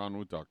Madru, you're on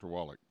with Dr.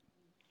 Wallach.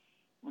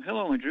 Well,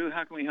 hello, Madru.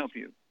 How can we help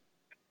you?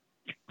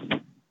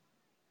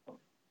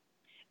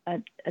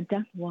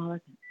 Dr.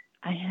 Wallach,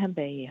 I have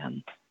a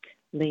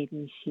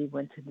lady. She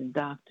went to the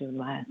doctor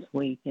last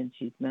week, and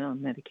she's been on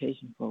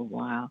medication for a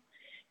while.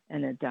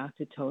 And the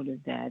doctor told her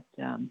that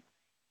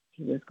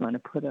he was going to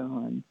put her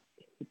on.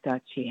 He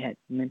thought she had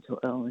mental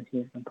illness. He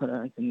was going to put her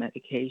on some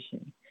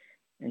medication.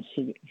 And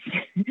she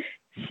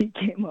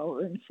came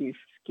over, and she's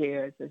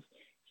scared. So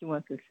she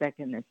wants a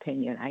second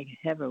opinion. I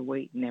have her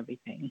weight and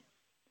everything.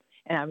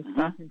 And I was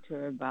talking to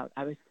her about,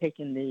 I was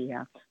taking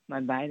my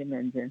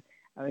vitamins, and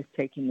I was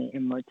taking the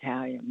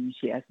Immortalium, and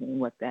she asked me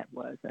what that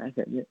was. And I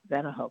said,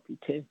 that'll help you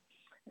too.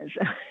 And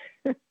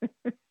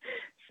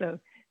so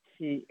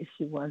she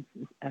wants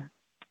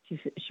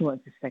she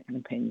wants a second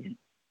opinion.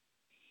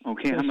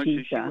 Okay, so how much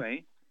does she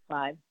weigh?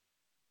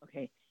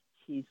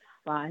 She's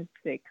 5'6",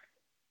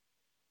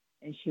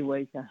 and she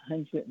weighs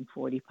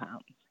 140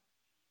 pounds.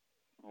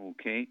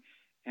 Okay,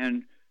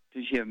 and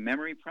does she have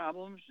memory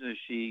problems? Does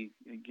she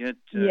get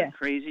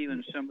crazy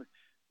when somebody?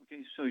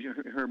 Okay, so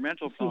her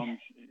mental problems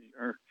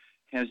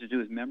has to do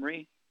with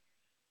memory?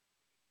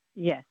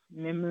 Yes,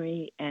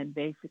 memory, and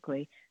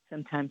basically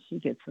sometimes she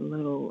gets a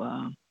little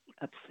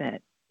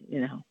upset,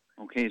 you know.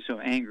 Okay, so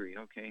angry,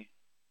 okay.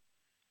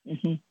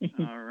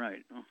 All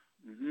right.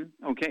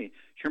 Okay,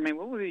 Charmaine,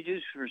 what would we do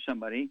for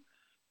somebody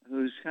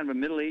who's kind of a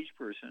middle-aged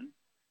person?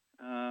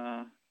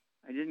 I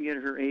didn't get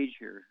her age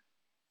here.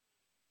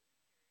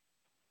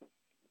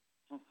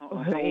 How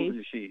old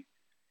is she?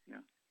 Yeah.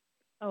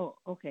 Oh,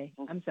 okay.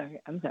 I'm sorry.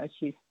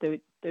 She's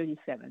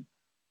 37.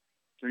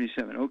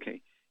 37.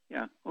 Okay.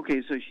 Yeah.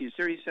 Okay. So she's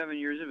 37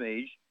 years of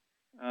age,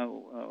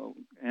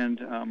 and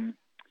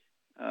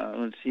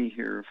let's see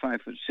here, 5'6".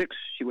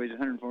 She weighs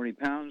 140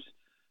 pounds.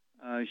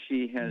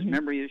 She has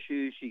memory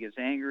issues. She gets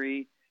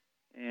angry,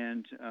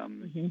 and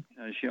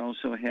she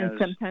also has. And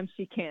sometimes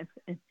she can't.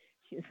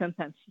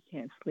 Sometimes she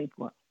can't sleep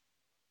well.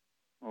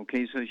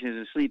 Okay, so she has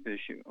a sleep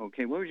issue.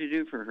 Okay, what would you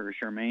do for her,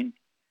 Charmaine?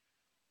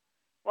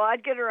 Well,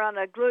 I'd get her on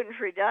a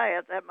gluten-free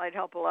diet. That might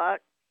help a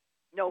lot.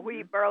 No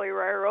wheat, barley,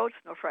 rye, or oats,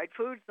 no fried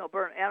foods, no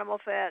burnt animal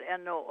fat,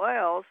 and no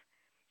oils.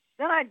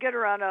 Then I'd get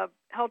her on a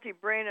healthy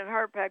brain and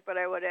heart pack, but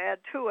I would add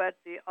to it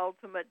the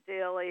Ultimate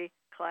Daily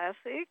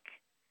Classic.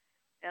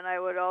 And I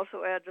would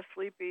also add the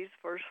Sleepies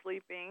for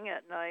sleeping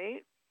at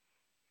night.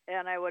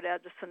 And I would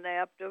add the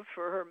Synaptive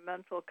for her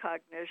mental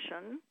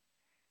cognition.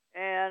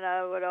 And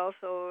I would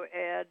also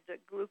add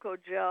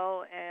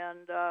Glucogel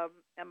and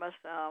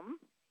MSM.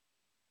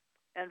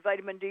 And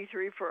vitamin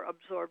D3 for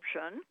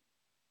absorption.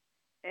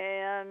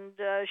 And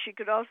she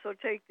could also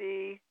take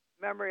the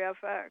Memory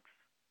FX.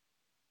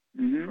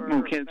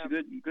 Okay, that's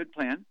a good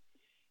plan.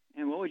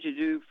 And what would you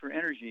do for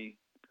energy?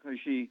 Because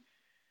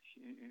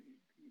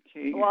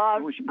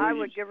I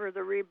would give her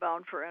the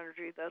Rebound for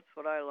energy. That's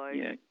what I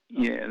like.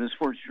 Yeah, the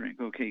sports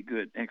drink. Okay,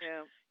 good.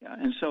 Excellent. Yeah,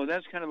 and so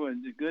that's kind of a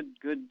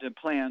good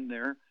plan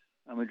there.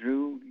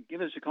 Drew,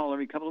 give us a call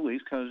every couple of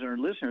weeks because our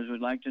listeners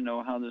would like to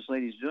know how this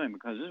lady's doing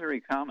because this is very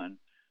common.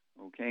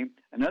 Okay.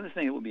 Another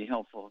thing that would be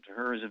helpful to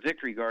her is a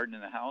victory garden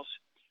in the house.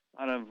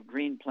 A lot of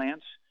green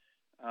plants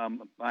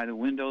by the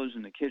windows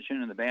in the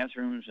kitchen and the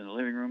bathrooms and the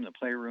living room, the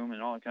playroom,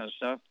 and all that kind of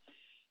stuff.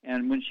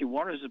 And when she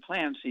waters the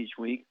plants each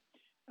week,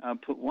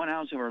 put 1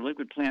 ounce of our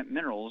liquid plant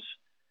minerals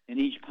in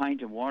each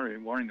pint of water you're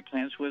watering the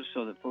plants with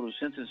so that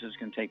photosynthesis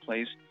can take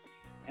place.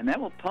 And that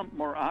will pump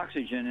more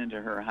oxygen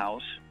into her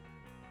house.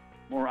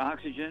 More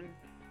oxygen,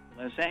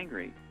 less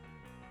angry.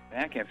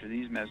 Back after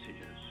these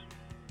messages.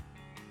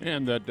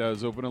 And that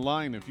does open a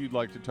line. If you'd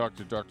like to talk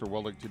to Dr.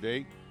 Wallach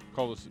today,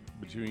 call us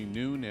between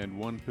noon and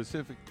 1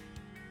 Pacific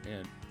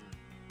and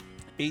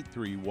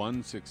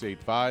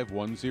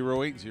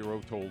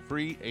 831-685-1080, toll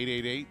free,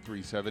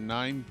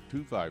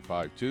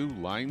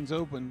 888-379-2552. Lines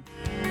open.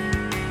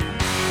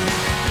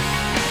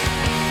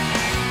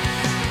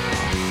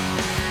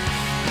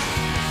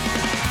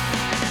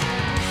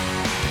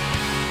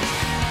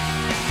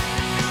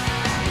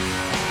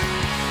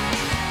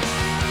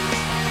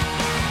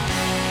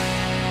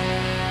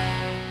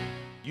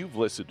 You've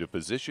listened to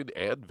physician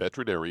and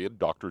veterinarian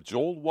Dr.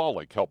 Joel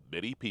Wallach help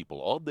many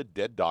people on the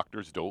Dead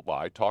Doctors Don't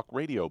Lie talk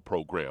radio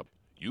program.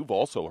 You've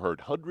also heard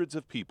hundreds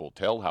of people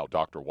tell how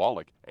Dr.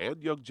 Wallach and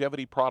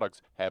Youngevity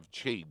products have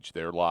changed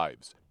their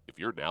lives. If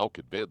you're now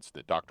convinced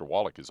that Dr.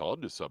 Wallach is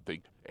onto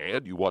something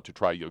and you want to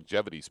try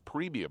Youngevity's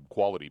premium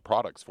quality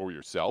products for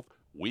yourself,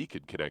 we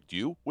can connect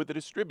you with a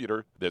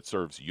distributor that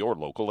serves your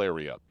local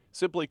area.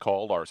 Simply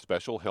call our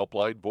special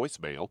helpline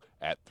voicemail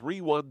at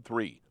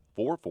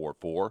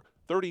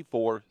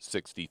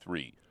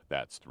 313-444-3463.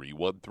 That's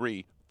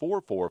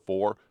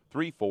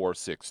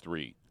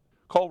 313-444-3463.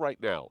 Call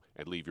right now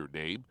and leave your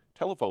name,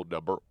 telephone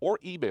number, or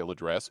email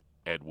address,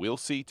 and we'll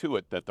see to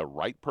it that the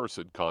right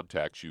person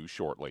contacts you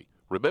shortly.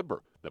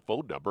 Remember, the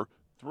phone number,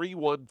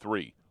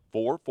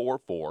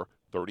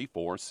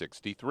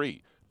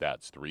 313-444-3463.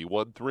 That's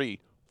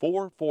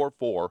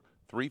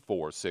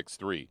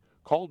 313-444-3463.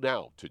 Call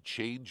now to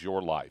change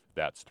your life.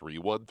 That's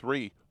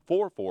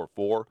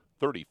 313-444-3463.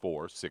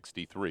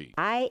 3463.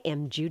 I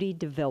am Judy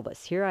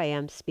DeVilbus. Here I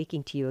am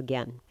speaking to you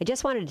again. I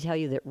just wanted to tell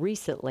you that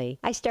recently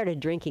I started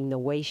drinking the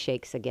Whey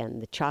Shakes again,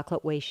 the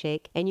chocolate Whey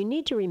Shake. And you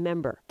need to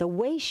remember, the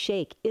Whey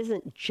Shake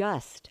isn't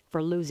just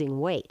for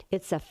losing weight.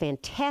 It's a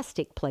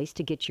fantastic place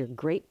to get your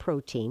great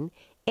protein.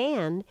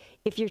 And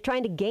if you're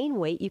trying to gain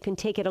weight, you can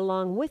take it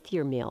along with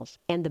your meals.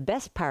 And the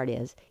best part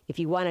is, if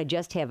you want to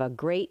just have a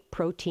great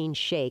protein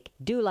shake,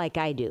 do like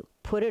I do.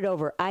 Put it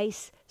over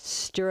ice,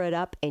 stir it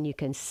up, and you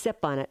can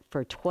sip on it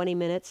for 20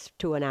 minutes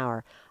to an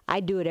hour.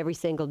 I do it every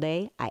single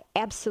day. I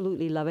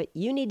absolutely love it.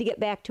 You need to get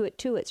back to it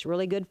too. It's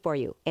really good for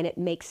you. And it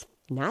makes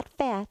not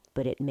fat,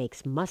 but it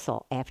makes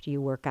muscle after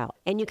you work out.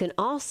 And you can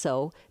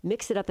also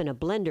mix it up in a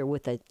blender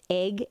with an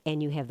egg,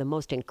 and you have the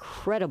most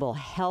incredible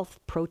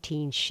health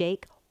protein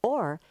shake.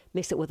 Or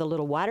mix it with a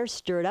little water,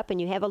 stir it up, and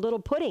you have a little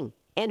pudding.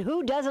 And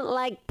who doesn't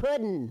like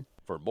pudding?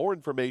 For more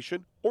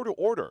information or to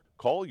order,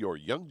 call your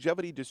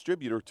Youngevity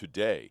distributor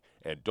today.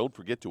 And don't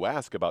forget to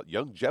ask about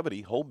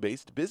Youngevity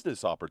home-based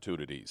business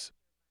opportunities.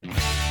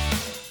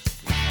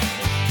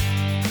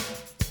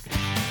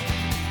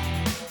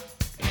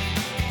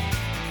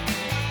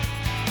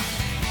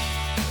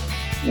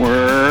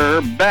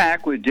 We're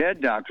back with Dead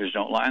Doctors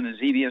Don't Lie on the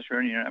ZBS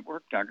Radio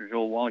Network. Dr.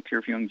 Joel Wallach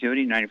here for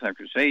Youngevity, 95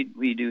 Crusade.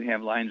 We do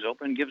have lines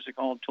open. Give us a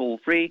call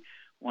toll-free,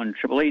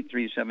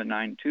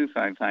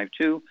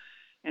 1-888-379-2552.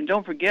 And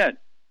don't forget,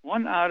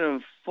 1 out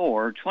of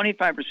 4,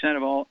 25%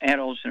 of all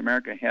adults in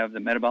America have the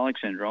metabolic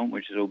syndrome,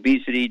 which is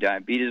obesity,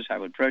 diabetes, high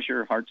blood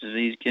pressure, heart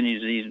disease, kidney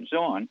disease, and so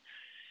on.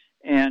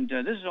 And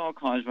this is all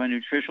caused by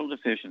nutritional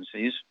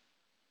deficiencies.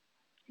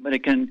 But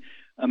it can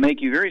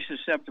make you very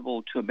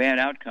susceptible to a bad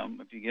outcome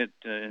if you get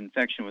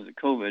infection with the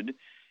COVID.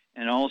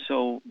 And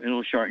also,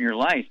 it'll shorten your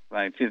life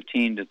by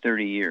 15 to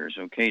 30 years,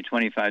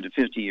 25 to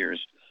 50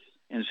 years.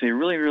 And so you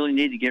really, really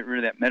need to get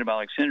rid of that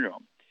metabolic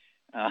syndrome.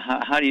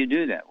 How do you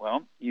do that?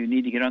 Well, you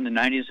need to get on the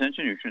 90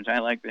 essential nutrients. I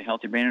like the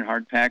Healthy Brain and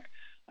Heart Pack.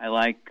 I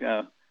like,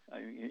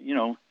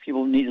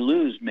 people need to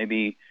lose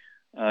maybe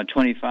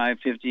 25,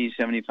 50,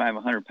 75,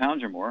 100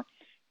 pounds or more.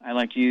 I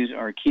like to use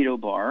our Keto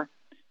Bar.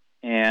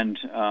 and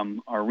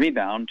our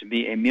Rebound to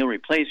be a meal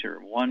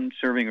replacer. 1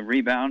 serving of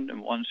Rebound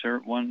and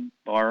 1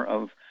 bar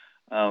of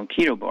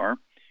Keto Bar.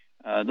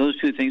 Those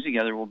 2 things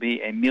together will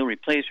be a meal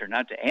replacer,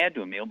 not to add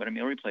to a meal, but a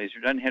meal replacer.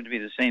 It doesn't have to be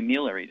the same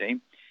meal every day.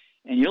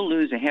 And you'll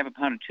lose a half a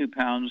pound to 2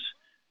 pounds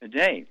a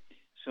day.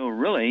 So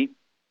really,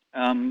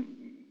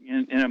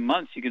 in a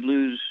month, you could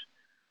lose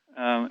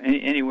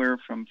anywhere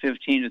from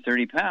 15 to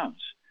 30 pounds,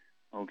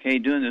 okay,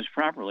 doing this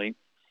properly.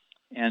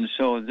 And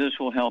so this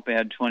will help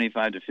add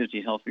 25 to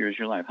 50 healthy years to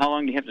your life. How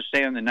long do you have to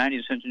stay on the 90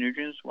 essential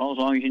nutrients? Well, as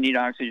long as you need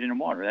oxygen and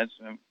water. That's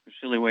a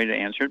silly way to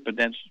answer it, but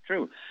that's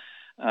true.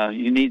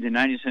 You need the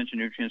 90 essential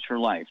nutrients for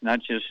life, not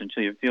just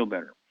until you feel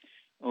better.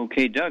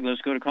 Okay, Doug,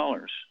 let's go to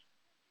callers.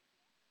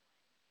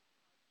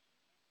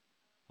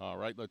 All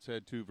right, let's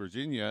head to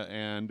Virginia.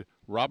 And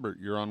Robert,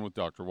 you're on with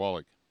Dr.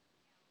 Wallach.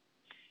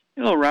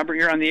 Hello, Robert.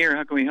 You're on the air.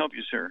 How can we help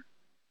you, sir?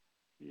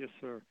 Yes,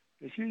 sir.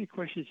 Is there any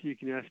questions you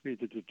can ask me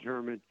to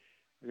determine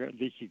I got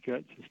leaky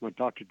gut since my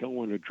doctor don't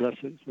want to address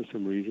it for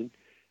some reason?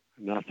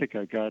 And I think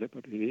I got it,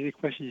 but any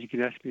questions you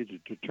can ask me to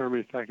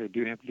determine the fact I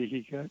do have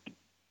leaky gut?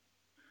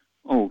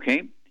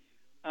 Okay.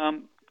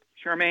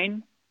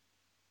 Charmaine,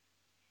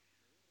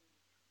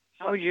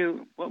 how would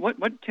you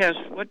what test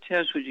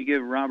would you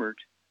give Robert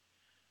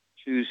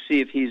to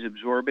see if he's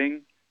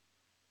absorbing?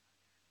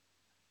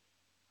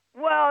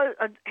 Well,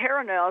 a hair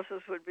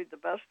analysis would be the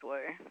best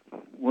way.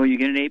 Well, you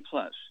get an A+,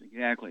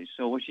 exactly.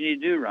 So what you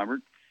need to do,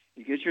 Robert,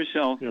 you get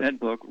yourself that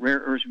book, Rare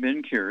Earths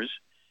Forbidden Cures,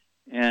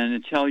 and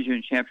it tells you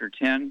in Chapter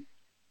 10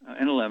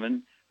 and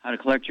 11 how to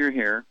collect your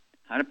hair,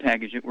 how to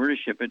package it, where to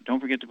ship it.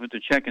 Don't forget to put the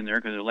check in there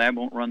because the lab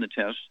won't run the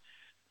test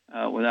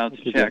without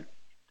the check.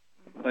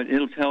 But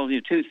it'll tell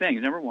you 2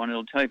 things. Number 1,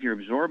 it'll tell you if you're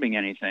absorbing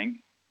anything,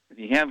 if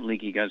you have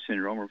leaky gut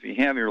syndrome or if you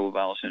have irritable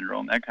bowel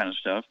syndrome, that kind of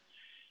stuff.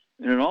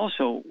 And it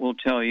also will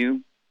tell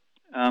you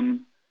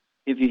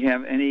if you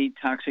have any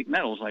toxic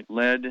metals like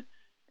lead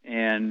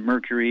and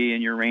mercury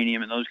and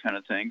uranium and those kind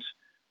of things,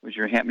 which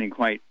are happening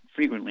quite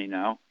frequently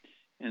now.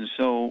 And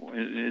so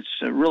it's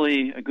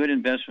really a good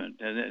investment.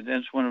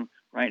 That's one of,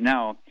 right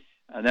now,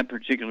 that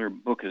particular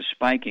book is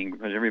spiking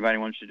because everybody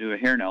wants to do a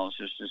hair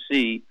analysis to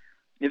see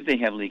if they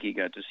have leaky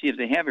gut, to see if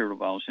they have irritable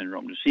bowel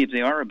syndrome, to see if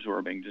they are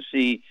absorbing, to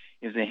see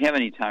if they have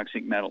any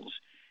toxic metals.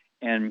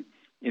 And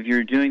if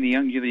you're doing the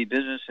Youngevity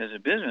business as a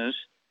business,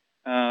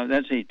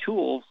 that's a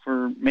tool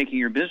for making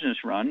your business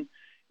run.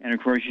 And, of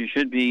course, you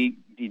should be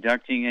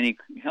deducting any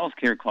health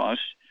care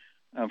costs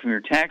from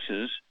your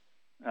taxes.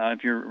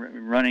 If you're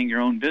running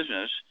your own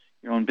business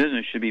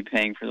should be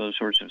paying for those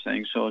sorts of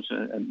things. So it's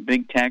a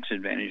big tax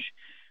advantage.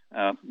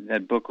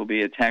 That book will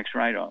be a tax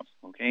write-off,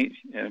 okay?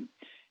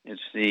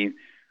 It's the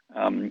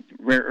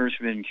Rare Earths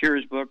Forbidden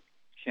Cures book,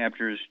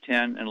 chapters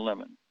 10 and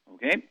 11,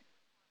 okay?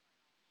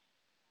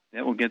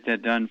 That will get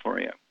that done for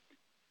you.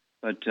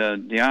 But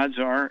the odds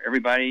are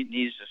everybody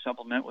needs to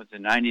supplement with the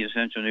 90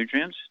 essential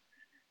nutrients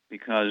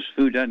because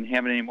food doesn't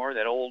have it anymore.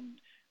 That old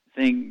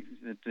thing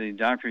that the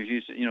doctors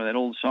used to, that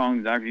old song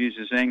the doctors used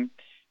to sing,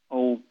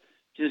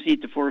 just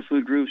eat the 4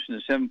 food groups and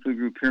the 7 food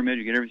group pyramid.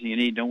 You get everything you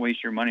need. Don't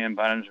waste your money on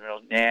vitamins and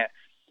minerals. Nah.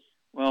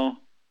 Well,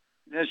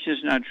 that's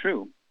just not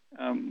true.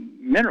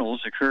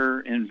 Minerals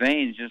occur in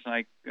veins just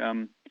like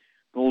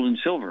gold and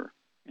silver.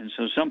 And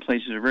so some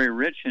places are very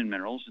rich in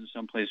minerals and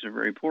some places are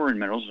very poor in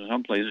minerals and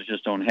some places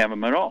just don't have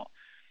them at all.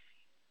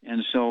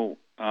 And so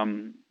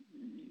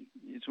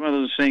it's one of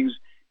those things,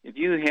 if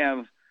you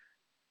have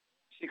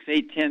 6,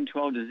 8, 10,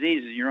 12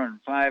 diseases, you're on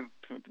 5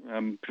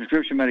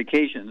 prescription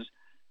medications,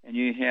 and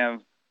you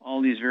have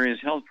all these various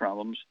health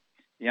problems,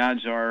 the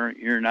odds are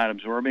you're not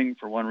absorbing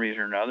for one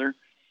reason or another.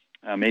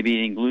 Maybe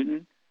eating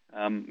gluten.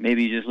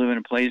 Maybe you just live in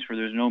a place where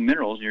there's no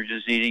minerals and you're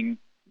just eating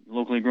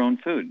locally grown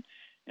food.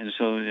 And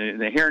so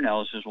the hair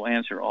analysis will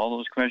answer all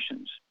those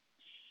questions.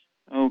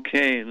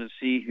 Okay, let's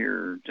see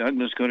here. Doug,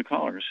 let's go to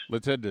callers.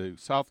 Let's head to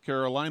South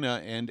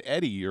Carolina. And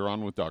Eddie, you're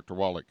on with Dr.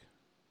 Wallach.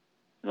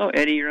 Hello,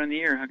 Eddie. You're on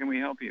the air. How can we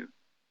help you?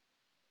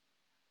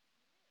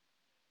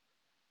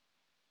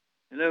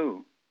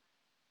 Hello.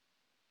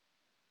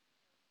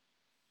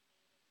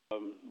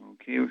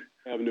 Okay.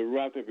 Having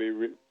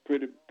neuropathy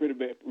pretty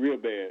bad, real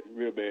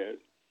bad.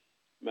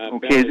 My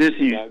okay, balance is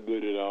is not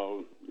good at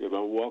all. If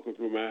I'm walking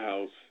through my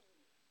house,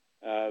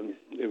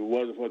 if it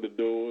wasn't for the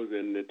doors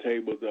and the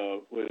tables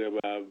or whatever,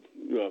 I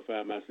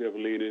find myself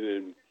leaning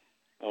and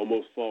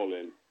almost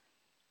falling.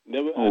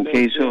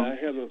 I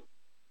haven't,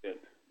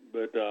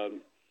 but the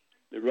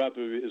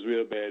neuropathy is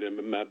real bad and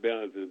my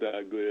balance is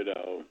not good at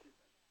all.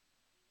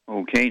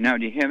 Okay, now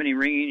do you have any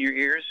ringing in your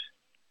ears?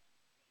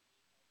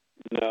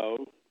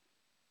 No.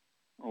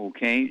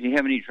 Okay, do you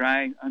have any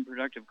dry,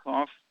 unproductive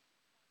cough?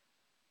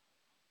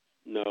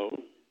 No.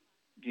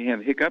 Do you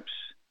have hiccups?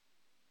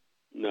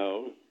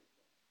 No.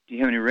 Do you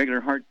have any irregular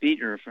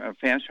heartbeat or a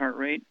fast heart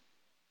rate?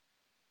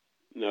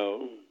 No.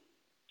 Do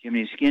you have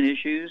any skin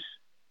issues?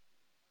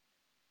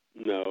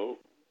 No.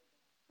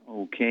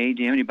 Okay,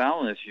 do you have any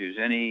bowel issues?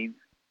 Any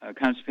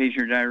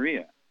constipation or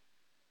diarrhea?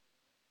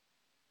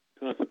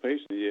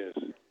 Constipation, yes.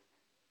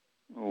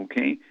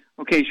 Okay,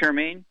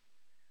 Charmaine.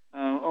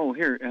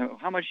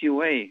 How much do you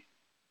weigh?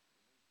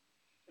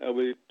 I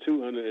weigh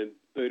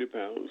 230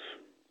 pounds.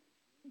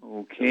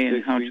 Okay,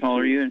 and how tall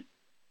are you?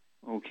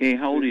 Okay,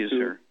 how old are you,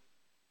 sir?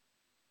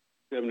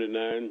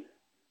 79.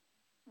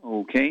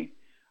 Okay.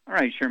 All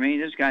right,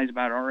 Charmaine, this guy's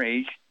about our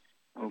age.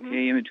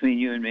 Okay, in between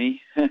you and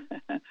me.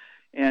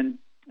 And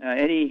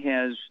Eddie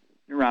has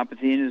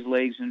neuropathy in his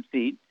legs and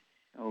feet.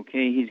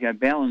 Okay, he's got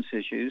balance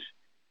issues.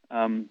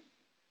 And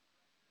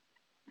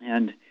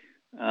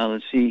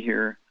let's see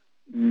here.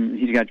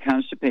 He's got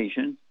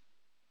constipation.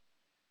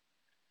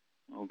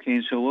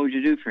 Okay, so what would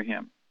you do for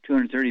him?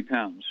 230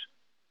 pounds.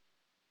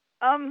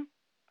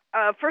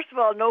 First of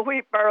all, no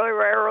wheat, barley,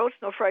 rye oats,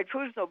 no fried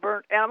foods, no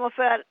burnt animal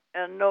fat,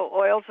 and no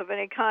oils of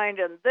any kind.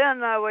 And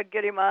then I would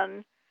get him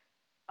on,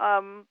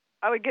 one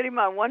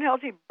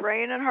healthy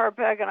brain and heart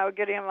pack, and I would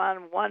get him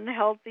on one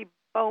healthy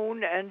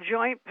bone and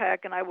joint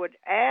pack, and I would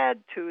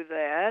add to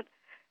that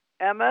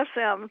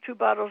MSM, 2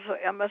 bottles of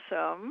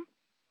MSM.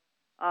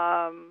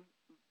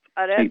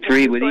 I'd add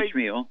 3 with each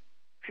meal.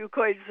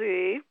 Fucoid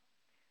Z.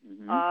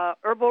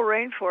 Herbal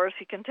Rainforest,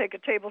 he can take a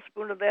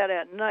tablespoon of that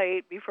at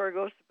night before he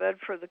goes to bed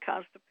for the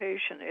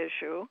constipation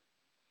issue.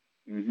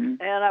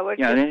 And I would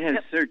it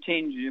has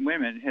 13. Wait a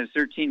minute, it has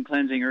 13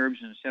 cleansing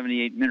herbs and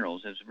 78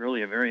 minerals. It's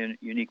really a very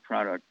unique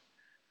product.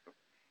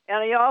 And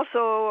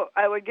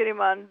I would get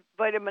him on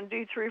vitamin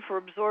D3 for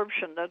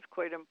absorption. That's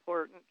quite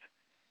important,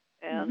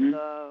 and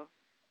that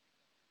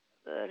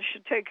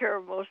should take care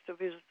of most of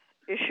his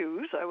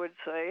issues, I would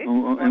say.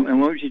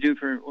 And what would you do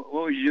for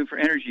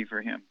energy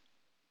for him?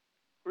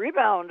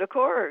 Rebound, of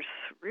course.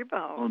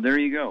 Rebound. Well, there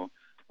you go.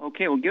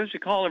 Okay, well, give us a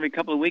call every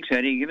couple of weeks,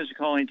 Eddie. Give us a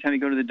call anytime you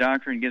go to the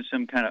doctor and get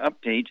some kind of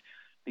update,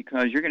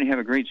 because you're going to have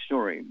a great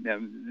story.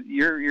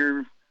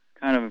 Your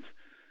kind of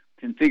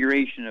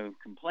configuration of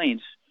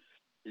complaints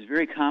is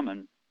very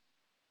common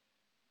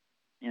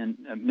in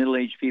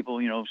middle-aged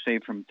people, say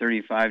from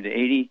 35 to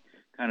 80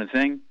 kind of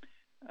thing.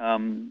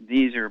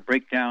 These are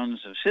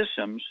breakdowns of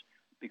systems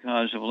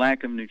because of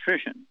lack of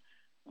nutrition,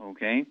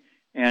 okay?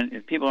 And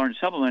if people aren't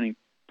supplementing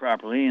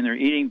properly and they're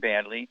eating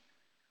badly,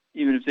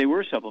 even if they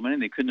were supplementing,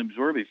 they couldn't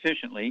absorb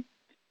efficiently.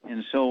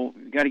 And so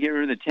you've got to get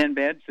rid of the 10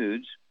 bad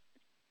foods,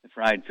 the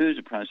fried foods,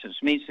 the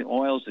processed meats, the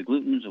oils, the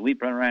glutens, the wheat,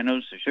 brown rye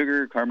oats, the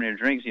sugar, carbonated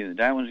drinks, even the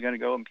diet ones got to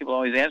go. And people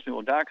always ask me,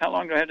 well, Doc, how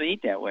long do I have to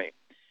eat that way?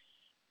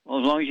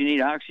 Well, as long as you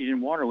need oxygen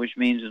and water, which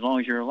means as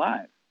long as you're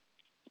alive.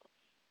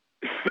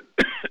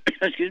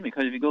 Excuse me,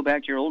 because if you go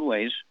back to your old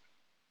ways,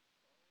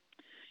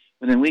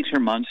 within weeks or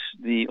months,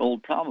 the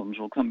old problems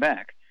will come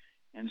back.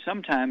 And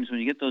sometimes when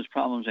you get those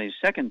problems a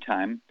second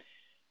time,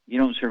 you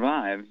don't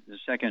survive the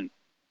second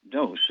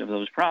dose of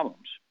those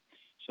problems.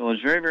 So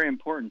it's very, very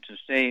important to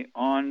stay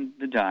on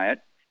the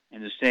diet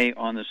and to stay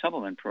on the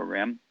supplement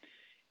program.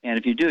 And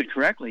if you do it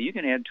correctly, you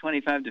can add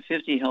 25 to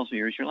 50 healthy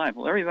years to your life.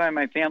 Well, everybody in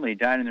my family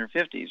died in their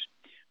 50s.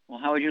 Well,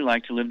 how would you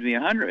like to live to be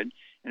 100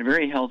 in a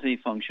very healthy,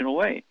 functional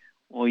way?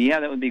 Well, yeah,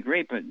 that would be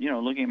great, but,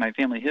 looking at my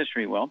family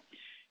history, well,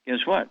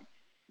 guess what?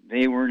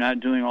 They were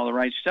not doing all the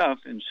right stuff,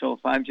 and so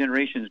 5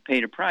 generations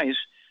paid a price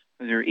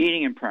because they were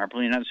eating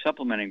improperly and not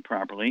supplementing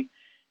properly,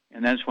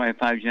 and that's why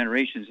 5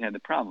 generations had the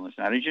problem. It's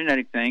not a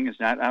genetic thing. It's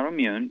not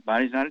autoimmune.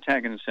 Body's not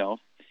attacking itself.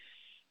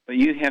 But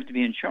you have to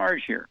be in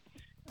charge here.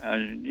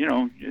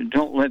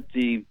 Don't let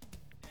the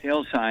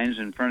sales signs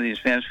in front of these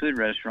fast food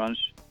restaurants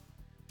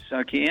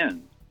suck you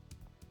in.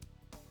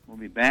 We'll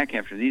be back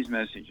after these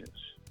messages.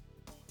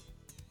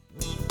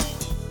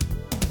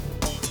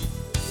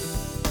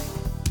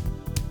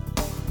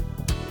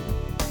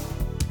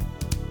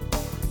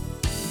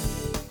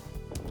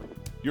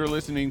 You're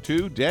listening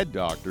to Dead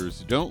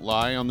Doctors Don't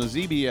Lie on the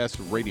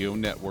ZBS Radio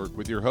Network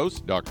with your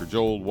host, Dr.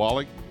 Joel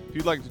Wallach. If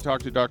you'd like to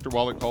talk to Dr.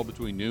 Wallach, call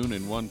between noon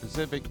and 1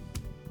 Pacific.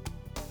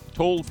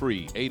 Toll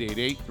free,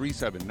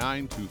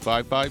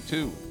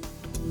 888-379-2552.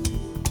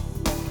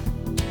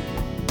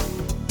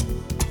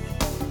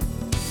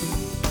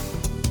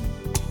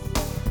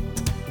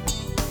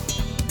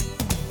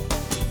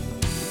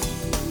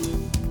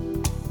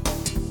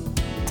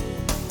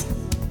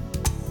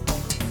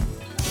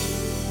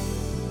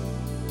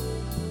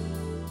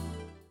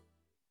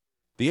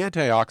 The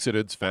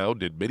antioxidants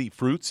found in many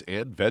fruits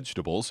and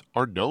vegetables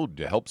are known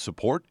to help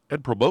support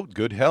and promote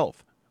good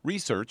health.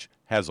 Research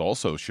has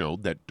also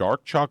shown that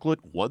dark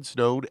chocolate, once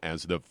known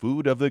as the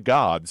food of the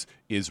gods,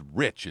 is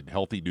rich in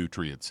healthy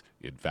nutrients.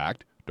 In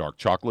fact, dark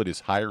chocolate is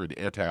higher in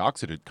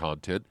antioxidant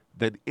content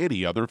than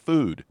any other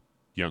food.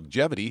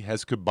 Youngevity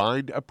has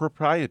combined a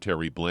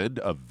proprietary blend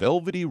of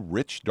velvety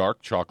rich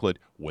dark chocolate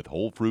with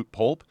whole fruit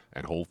pulp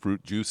and whole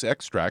fruit juice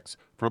extracts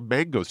from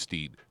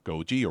mangosteen,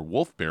 goji or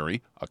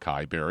wolfberry,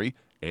 acai berry,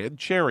 and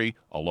cherry,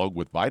 along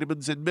with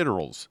vitamins and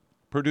minerals,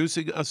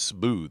 producing a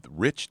smooth,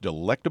 rich,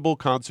 delectable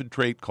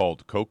concentrate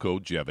called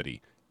Cocogevity.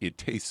 It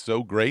tastes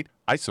so great,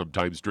 I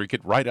sometimes drink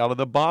it right out of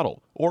the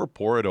bottle or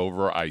pour it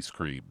over ice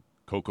cream.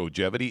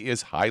 Cocogevity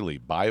is highly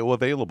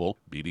bioavailable,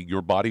 meaning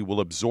your body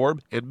will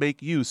absorb and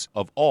make use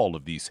of all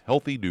of these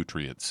healthy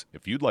nutrients.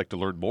 If you'd like to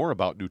learn more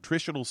about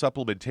nutritional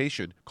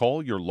supplementation,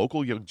 call your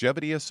local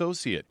Youngevity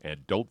associate,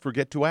 and don't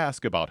forget to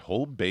ask about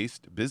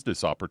home-based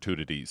business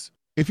opportunities.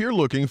 If you're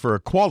looking for a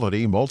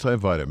quality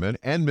multivitamin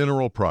and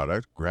mineral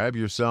product, grab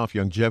yourself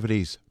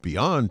Youngevity's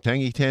Beyond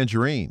Tangy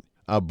Tangerine,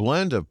 a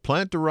blend of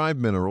plant-derived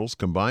minerals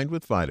combined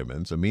with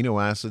vitamins,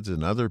 amino acids,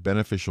 and other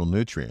beneficial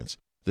nutrients.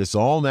 This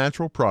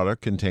all-natural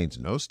product contains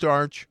no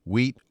starch,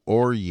 wheat,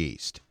 or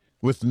yeast,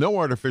 with no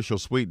artificial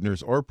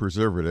sweeteners or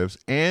preservatives,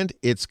 and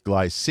it's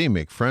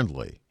glycemic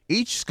friendly.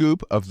 Each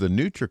scoop of the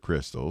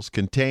NutriCrystals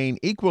contain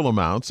equal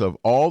amounts of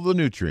all the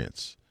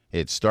nutrients.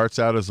 It starts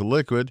out as a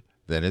liquid,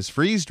 then is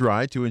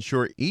freeze-dried to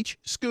ensure each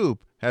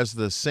scoop has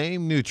the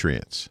same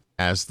nutrients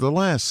as the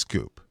last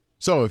scoop.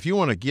 So if you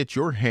want to get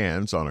your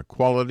hands on a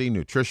quality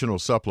nutritional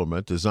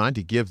supplement designed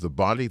to give the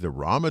body the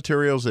raw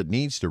materials it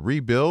needs to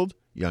rebuild,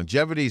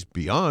 Youngevity's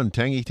Beyond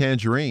Tangy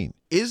Tangerine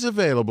is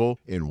available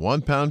in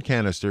 1-pound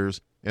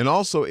canisters and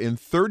also in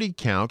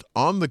 30-count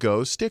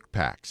on-the-go stick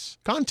packs.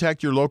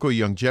 Contact your local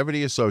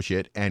Youngevity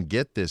associate and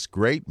get this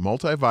great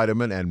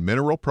multivitamin and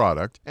mineral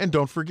product, and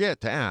don't forget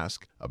to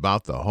ask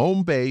about the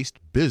home-based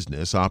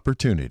business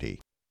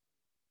opportunity.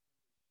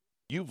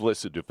 You've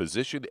listened to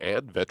physician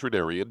and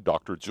veterinarian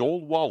Dr.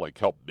 Joel Wallach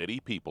help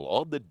many people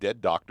on the Dead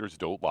Doctors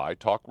Don't Lie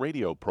talk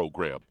radio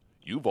program.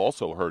 You've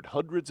also heard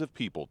hundreds of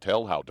people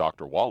tell how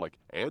Dr. Wallach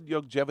and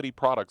Youngevity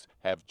products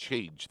have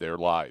changed their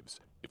lives.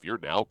 If you're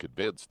now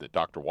convinced that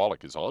Dr.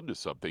 Wallach is onto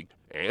something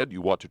and you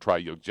want to try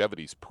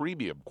Youngevity's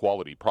premium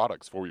quality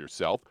products for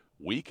yourself,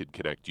 we can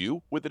connect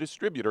you with a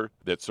distributor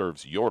that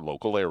serves your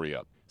local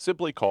area.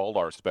 Simply call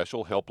our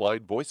special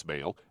helpline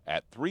voicemail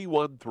at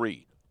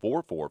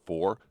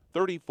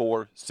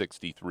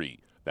 313-444-3463.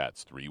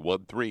 That's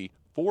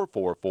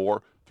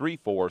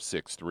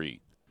 313-444-3463.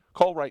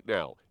 Call right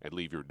now and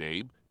leave your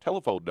name,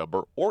 telephone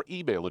number, or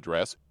email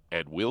address,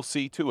 and we'll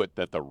see to it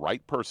that the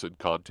right person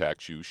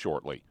contacts you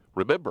shortly.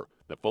 Remember,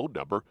 the phone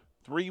number,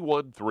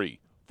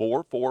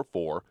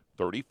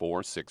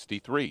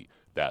 313-444-3463.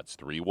 That's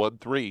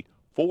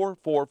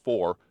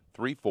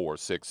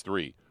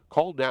 313-444-3463.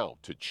 Call now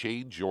to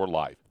change your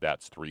life.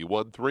 That's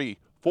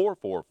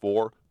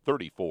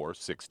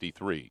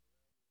 313-444-3463.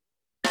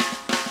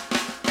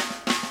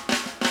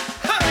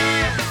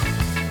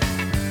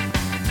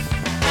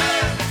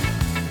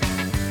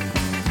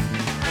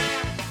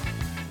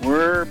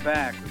 We're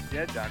back with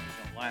Dead Doctors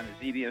Don't Lie on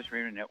the ZBS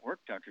Radio Network.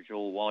 Dr.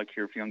 Joel Wallach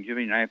here for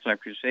Youngevity and Life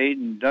Crusade.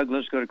 And Doug,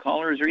 let's go to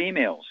callers or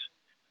emails.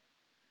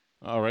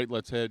 All right,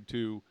 let's head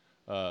to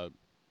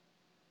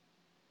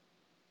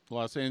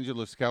Los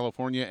Angeles,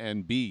 California,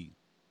 and B.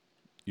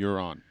 You're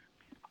on.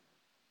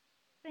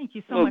 Thank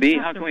you so Hello, much, B.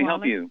 Dr. How can we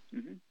help Wallach. you?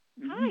 Mm-hmm.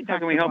 Hi, How Dr.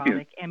 can we help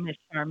Wallach you? and Ms.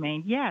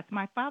 Charmaine. Yes,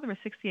 my father is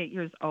 68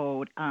 years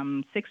old,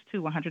 6'2",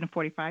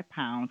 145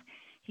 pounds.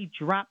 He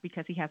dropped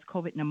because he has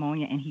COVID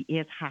pneumonia, and he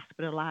is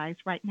hospitalized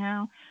right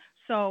now.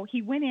 So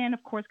he went in,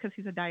 of course, because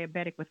he's a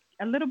diabetic with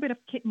a little bit of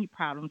kidney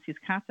problems. He's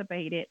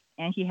constipated,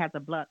 and he has a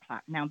blood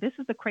clot. Now, this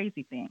is the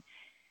crazy thing.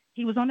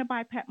 He was on the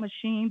BiPAP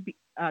machine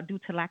due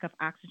to lack of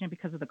oxygen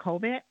because of the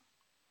COVID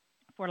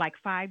for like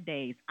 5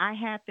 days. I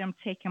had them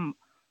take him.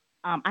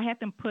 I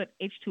had them put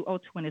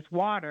H2O2 in his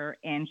water,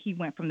 and he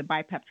went from the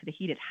BiPAP to the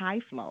heated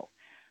high flow.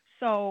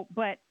 So,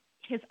 but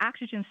his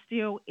oxygen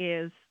still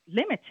is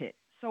limited.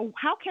 So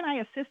how can I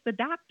assist the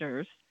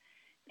doctors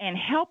and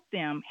help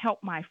them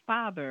help my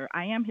father?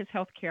 I am his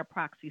healthcare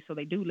proxy, so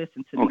they do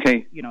listen to me, to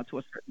a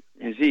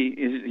certain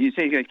extent. You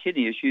say he's got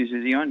kidney issues.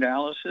 Is he on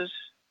dialysis?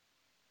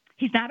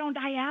 He's not on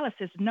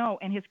dialysis, no,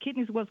 and his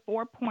kidneys was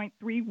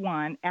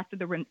 4.31. After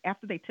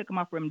they took him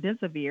off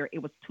remdesivir, it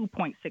was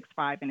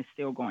 2.65, and it's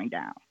still going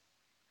down.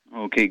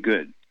 Okay,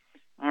 good.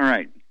 All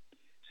right.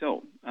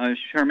 So,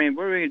 Charmaine,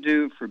 what are we going to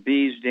do for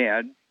B's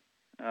dad?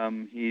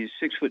 He's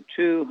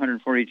 6'2",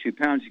 142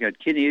 pounds. He's got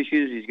kidney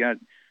issues. He's got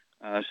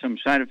some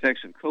side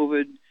effects of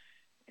COVID.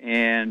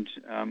 And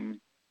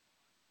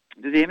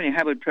does he have any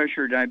high blood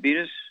pressure or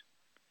diabetes?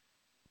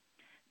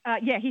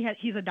 Yeah,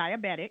 he's a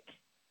diabetic.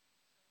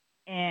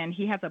 And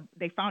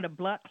they found a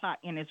blood clot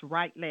in his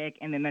right leg.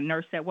 And then the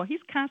nurse said, well,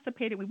 he's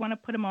constipated. We want to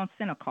put him on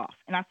Cinecough.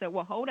 And I said,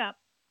 well, hold up.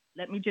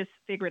 Let me just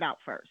figure it out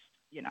first,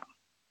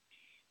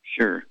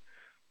 Sure.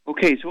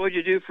 Okay, so what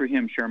did you do for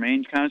him,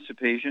 Charmaine?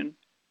 Constipation?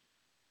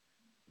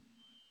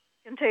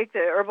 You can take the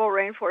herbal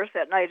rainforest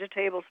at night, a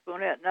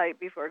tablespoon at night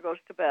before it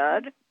goes to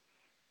bed.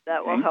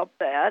 That will help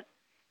that.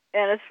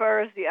 And as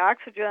far as the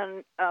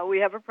oxygen, we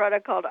have a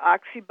product called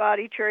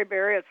Oxybody Cherry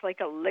Berry. It's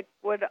like a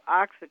liquid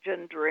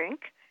oxygen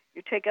drink.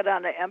 You take it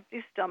on an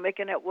empty stomach,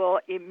 and it will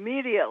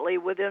immediately,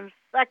 within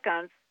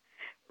seconds,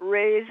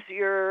 raise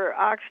your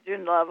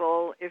oxygen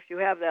level. If you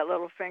have that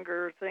little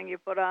finger thing you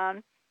put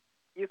on,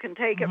 you can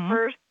take it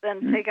first,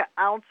 then take an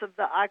ounce of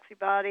the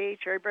Oxybody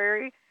Cherry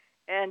Berry,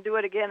 and do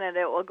it again, and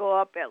it will go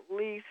up at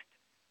least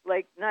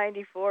like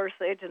 94,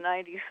 say to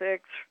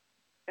 96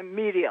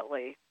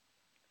 immediately.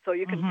 So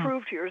you can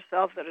prove to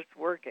yourself that it's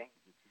working.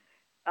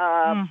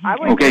 I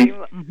would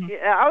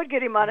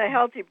get him on a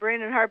healthy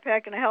brain and heart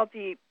pack and a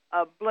healthy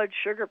blood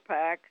sugar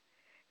pack,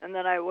 and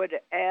then I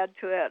would add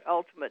to that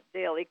Ultimate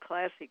Daily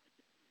Classic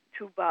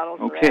 2 bottles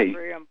of that.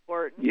 Very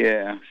important.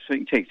 Yeah, so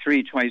you can take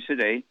 3 twice a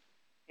day.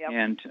 Yep.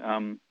 And,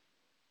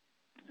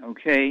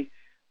 okay,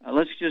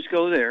 let's just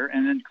go there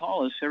and then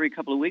call us every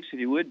couple of weeks if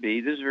you would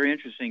be. This is a very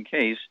interesting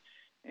case.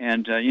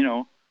 And,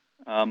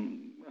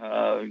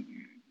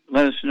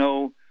 let us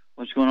know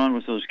what's going on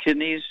with those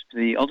kidneys.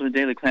 The Ultimate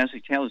Daily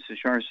Classic tablets, as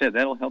Shar said,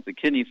 that'll help the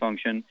kidney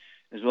function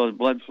as well as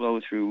blood flow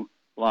through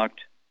blocked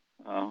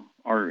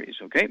arteries,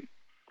 okay?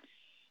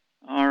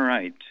 All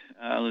right.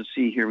 Let's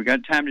see here. We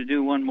got time to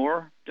do one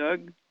more,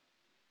 Doug?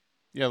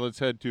 Yeah, let's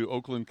head to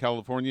Oakland,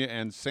 California.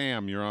 And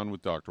Sam, you're on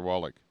with Dr.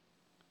 Wallach.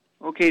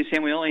 Okay,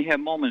 Sam, we only have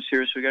moments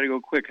here, so we got to go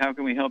quick. How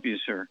can we help you,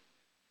 sir?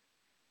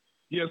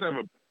 Yes, I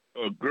have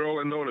a girl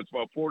I know that's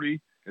about 40,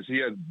 and she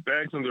has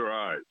bags under her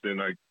eyes. And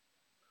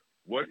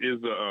what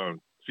is the?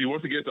 She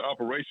wants to get to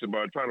operation, but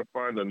I'm trying to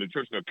find a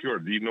nutritional cure.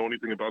 Do you know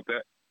anything about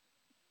that?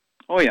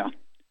 Oh yeah.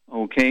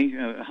 Okay.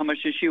 How much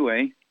does she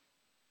weigh?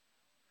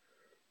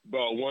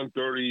 About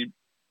 130,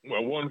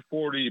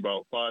 140,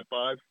 about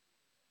 5'5".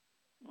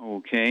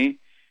 Okay.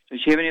 Does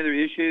she have any other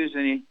issues?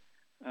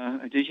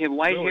 Does she have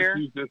white hair?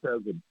 She just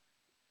has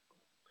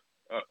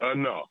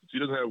no, she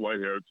doesn't have white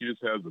hair. She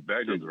just has the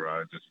bag under her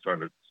eyes. Just trying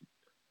to.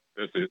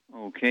 That's it.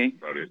 Okay.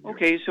 About it,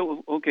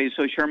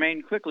 So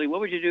Charmaine, quickly, what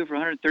would you do for a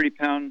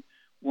 130-pound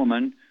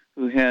woman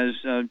who has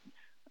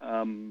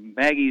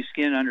baggy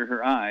skin under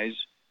her eyes?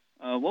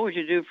 What would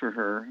you do for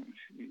her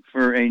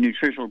for a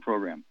nutritional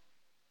program?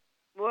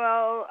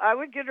 Well, I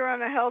would get her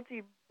on a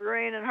healthy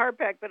brain and heart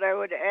pack, but I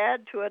would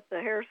add to it the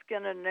hair,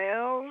 skin, and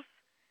nails,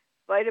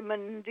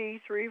 vitamin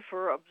D3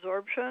 for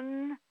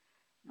absorption,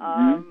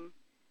 and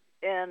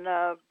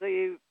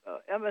the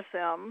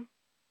MSM.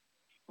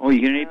 Oh,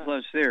 you get an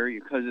A+ there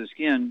because the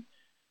skin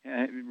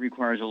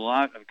requires a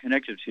lot of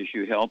connective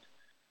tissue help.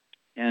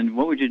 And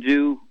what would you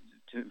do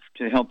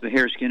to help the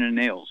hair, skin, and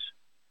nails?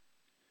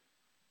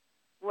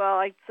 Well,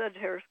 I said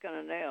hair, skin,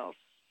 and nails.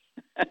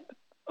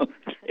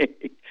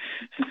 Okay.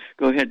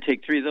 Go ahead,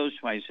 take 3 of those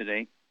twice a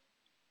day.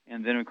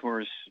 And then, of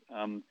course,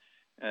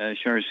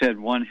 Shar said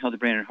 1 Healthy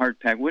Brain and Heart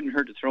Pack. Wouldn't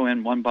hurt to throw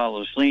in 1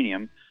 bottle of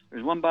selenium.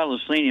 There's 1 bottle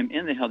of selenium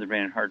in the Healthy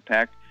Brain and Heart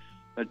Pack,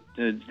 but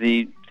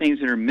the things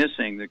that are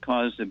missing that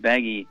cause the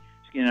baggy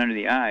skin under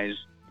the eyes,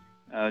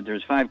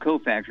 there's 5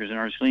 cofactors in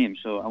our selenium.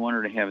 So I want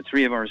her to have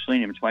 3 of our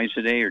selenium twice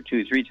a day or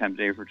 2 or 3 times a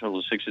day for a total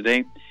of 6 a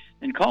day.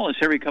 And call us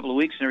every couple of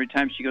weeks, and every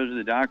time she goes to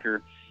the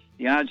doctor,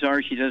 the odds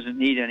are she doesn't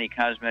need any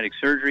cosmetic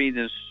surgery.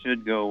 This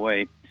should go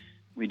away.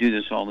 We do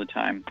this all the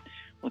time.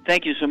 Well,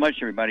 thank you so much,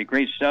 everybody.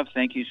 Great stuff.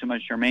 Thank you so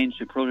much, Charmaine.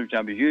 Superlative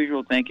job as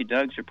usual. Thank you,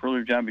 Doug.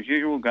 Superlative job as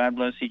usual. God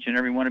bless each and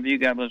every one of you.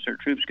 God bless our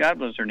troops. God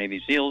bless our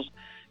Navy SEALs.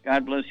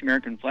 God bless the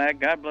American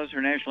flag. God bless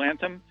our national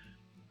anthem.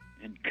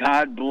 And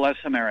God bless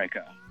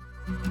America.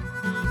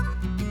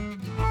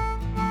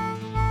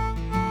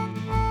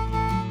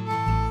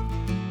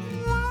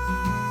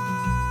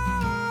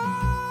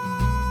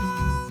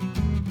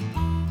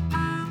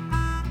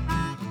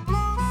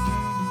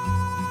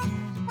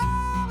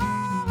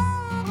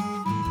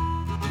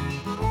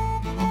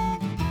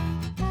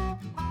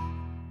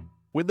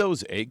 When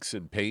those aches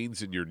and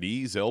pains in your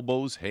knees,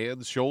 elbows,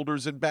 hands,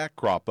 shoulders, and back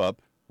crop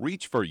up,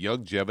 reach for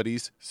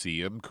Youngevity's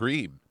CM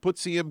Cream. Put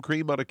CM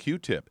Cream on a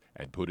Q-tip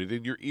and put it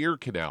in your ear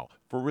canal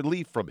for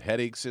relief from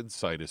headaches and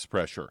sinus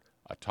pressure.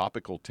 A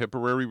topical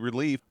temporary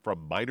relief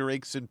from minor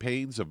aches and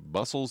pains of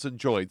muscles and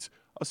joints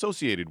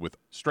associated with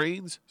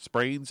strains,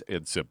 sprains,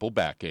 and simple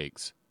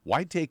backaches.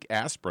 Why take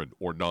aspirin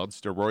or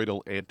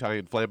non-steroidal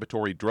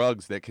anti-inflammatory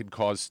drugs that can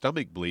cause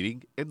stomach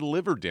bleeding and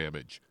liver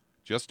damage?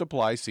 Just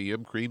apply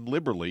CM Cream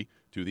liberally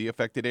to the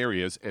affected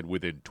areas, and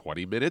within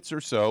 20 minutes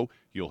or so,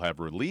 you'll have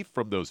relief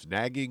from those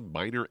nagging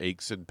minor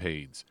aches and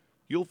pains.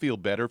 You'll feel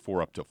better for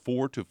up to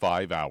 4 to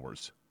 5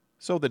 hours.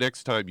 So the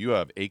next time you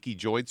have achy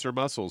joints or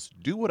muscles,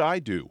 do what I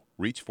do.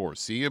 Reach for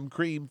CM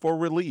Cream for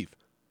relief.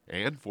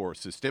 And for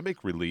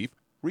systemic relief,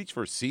 reach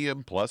for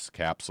CM Plus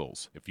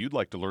capsules. If you'd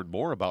like to learn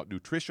more about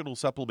nutritional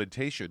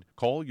supplementation,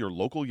 call your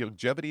local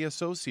Youngevity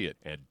associate.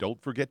 And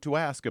don't forget to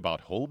ask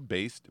about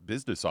home-based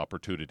business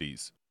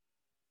opportunities.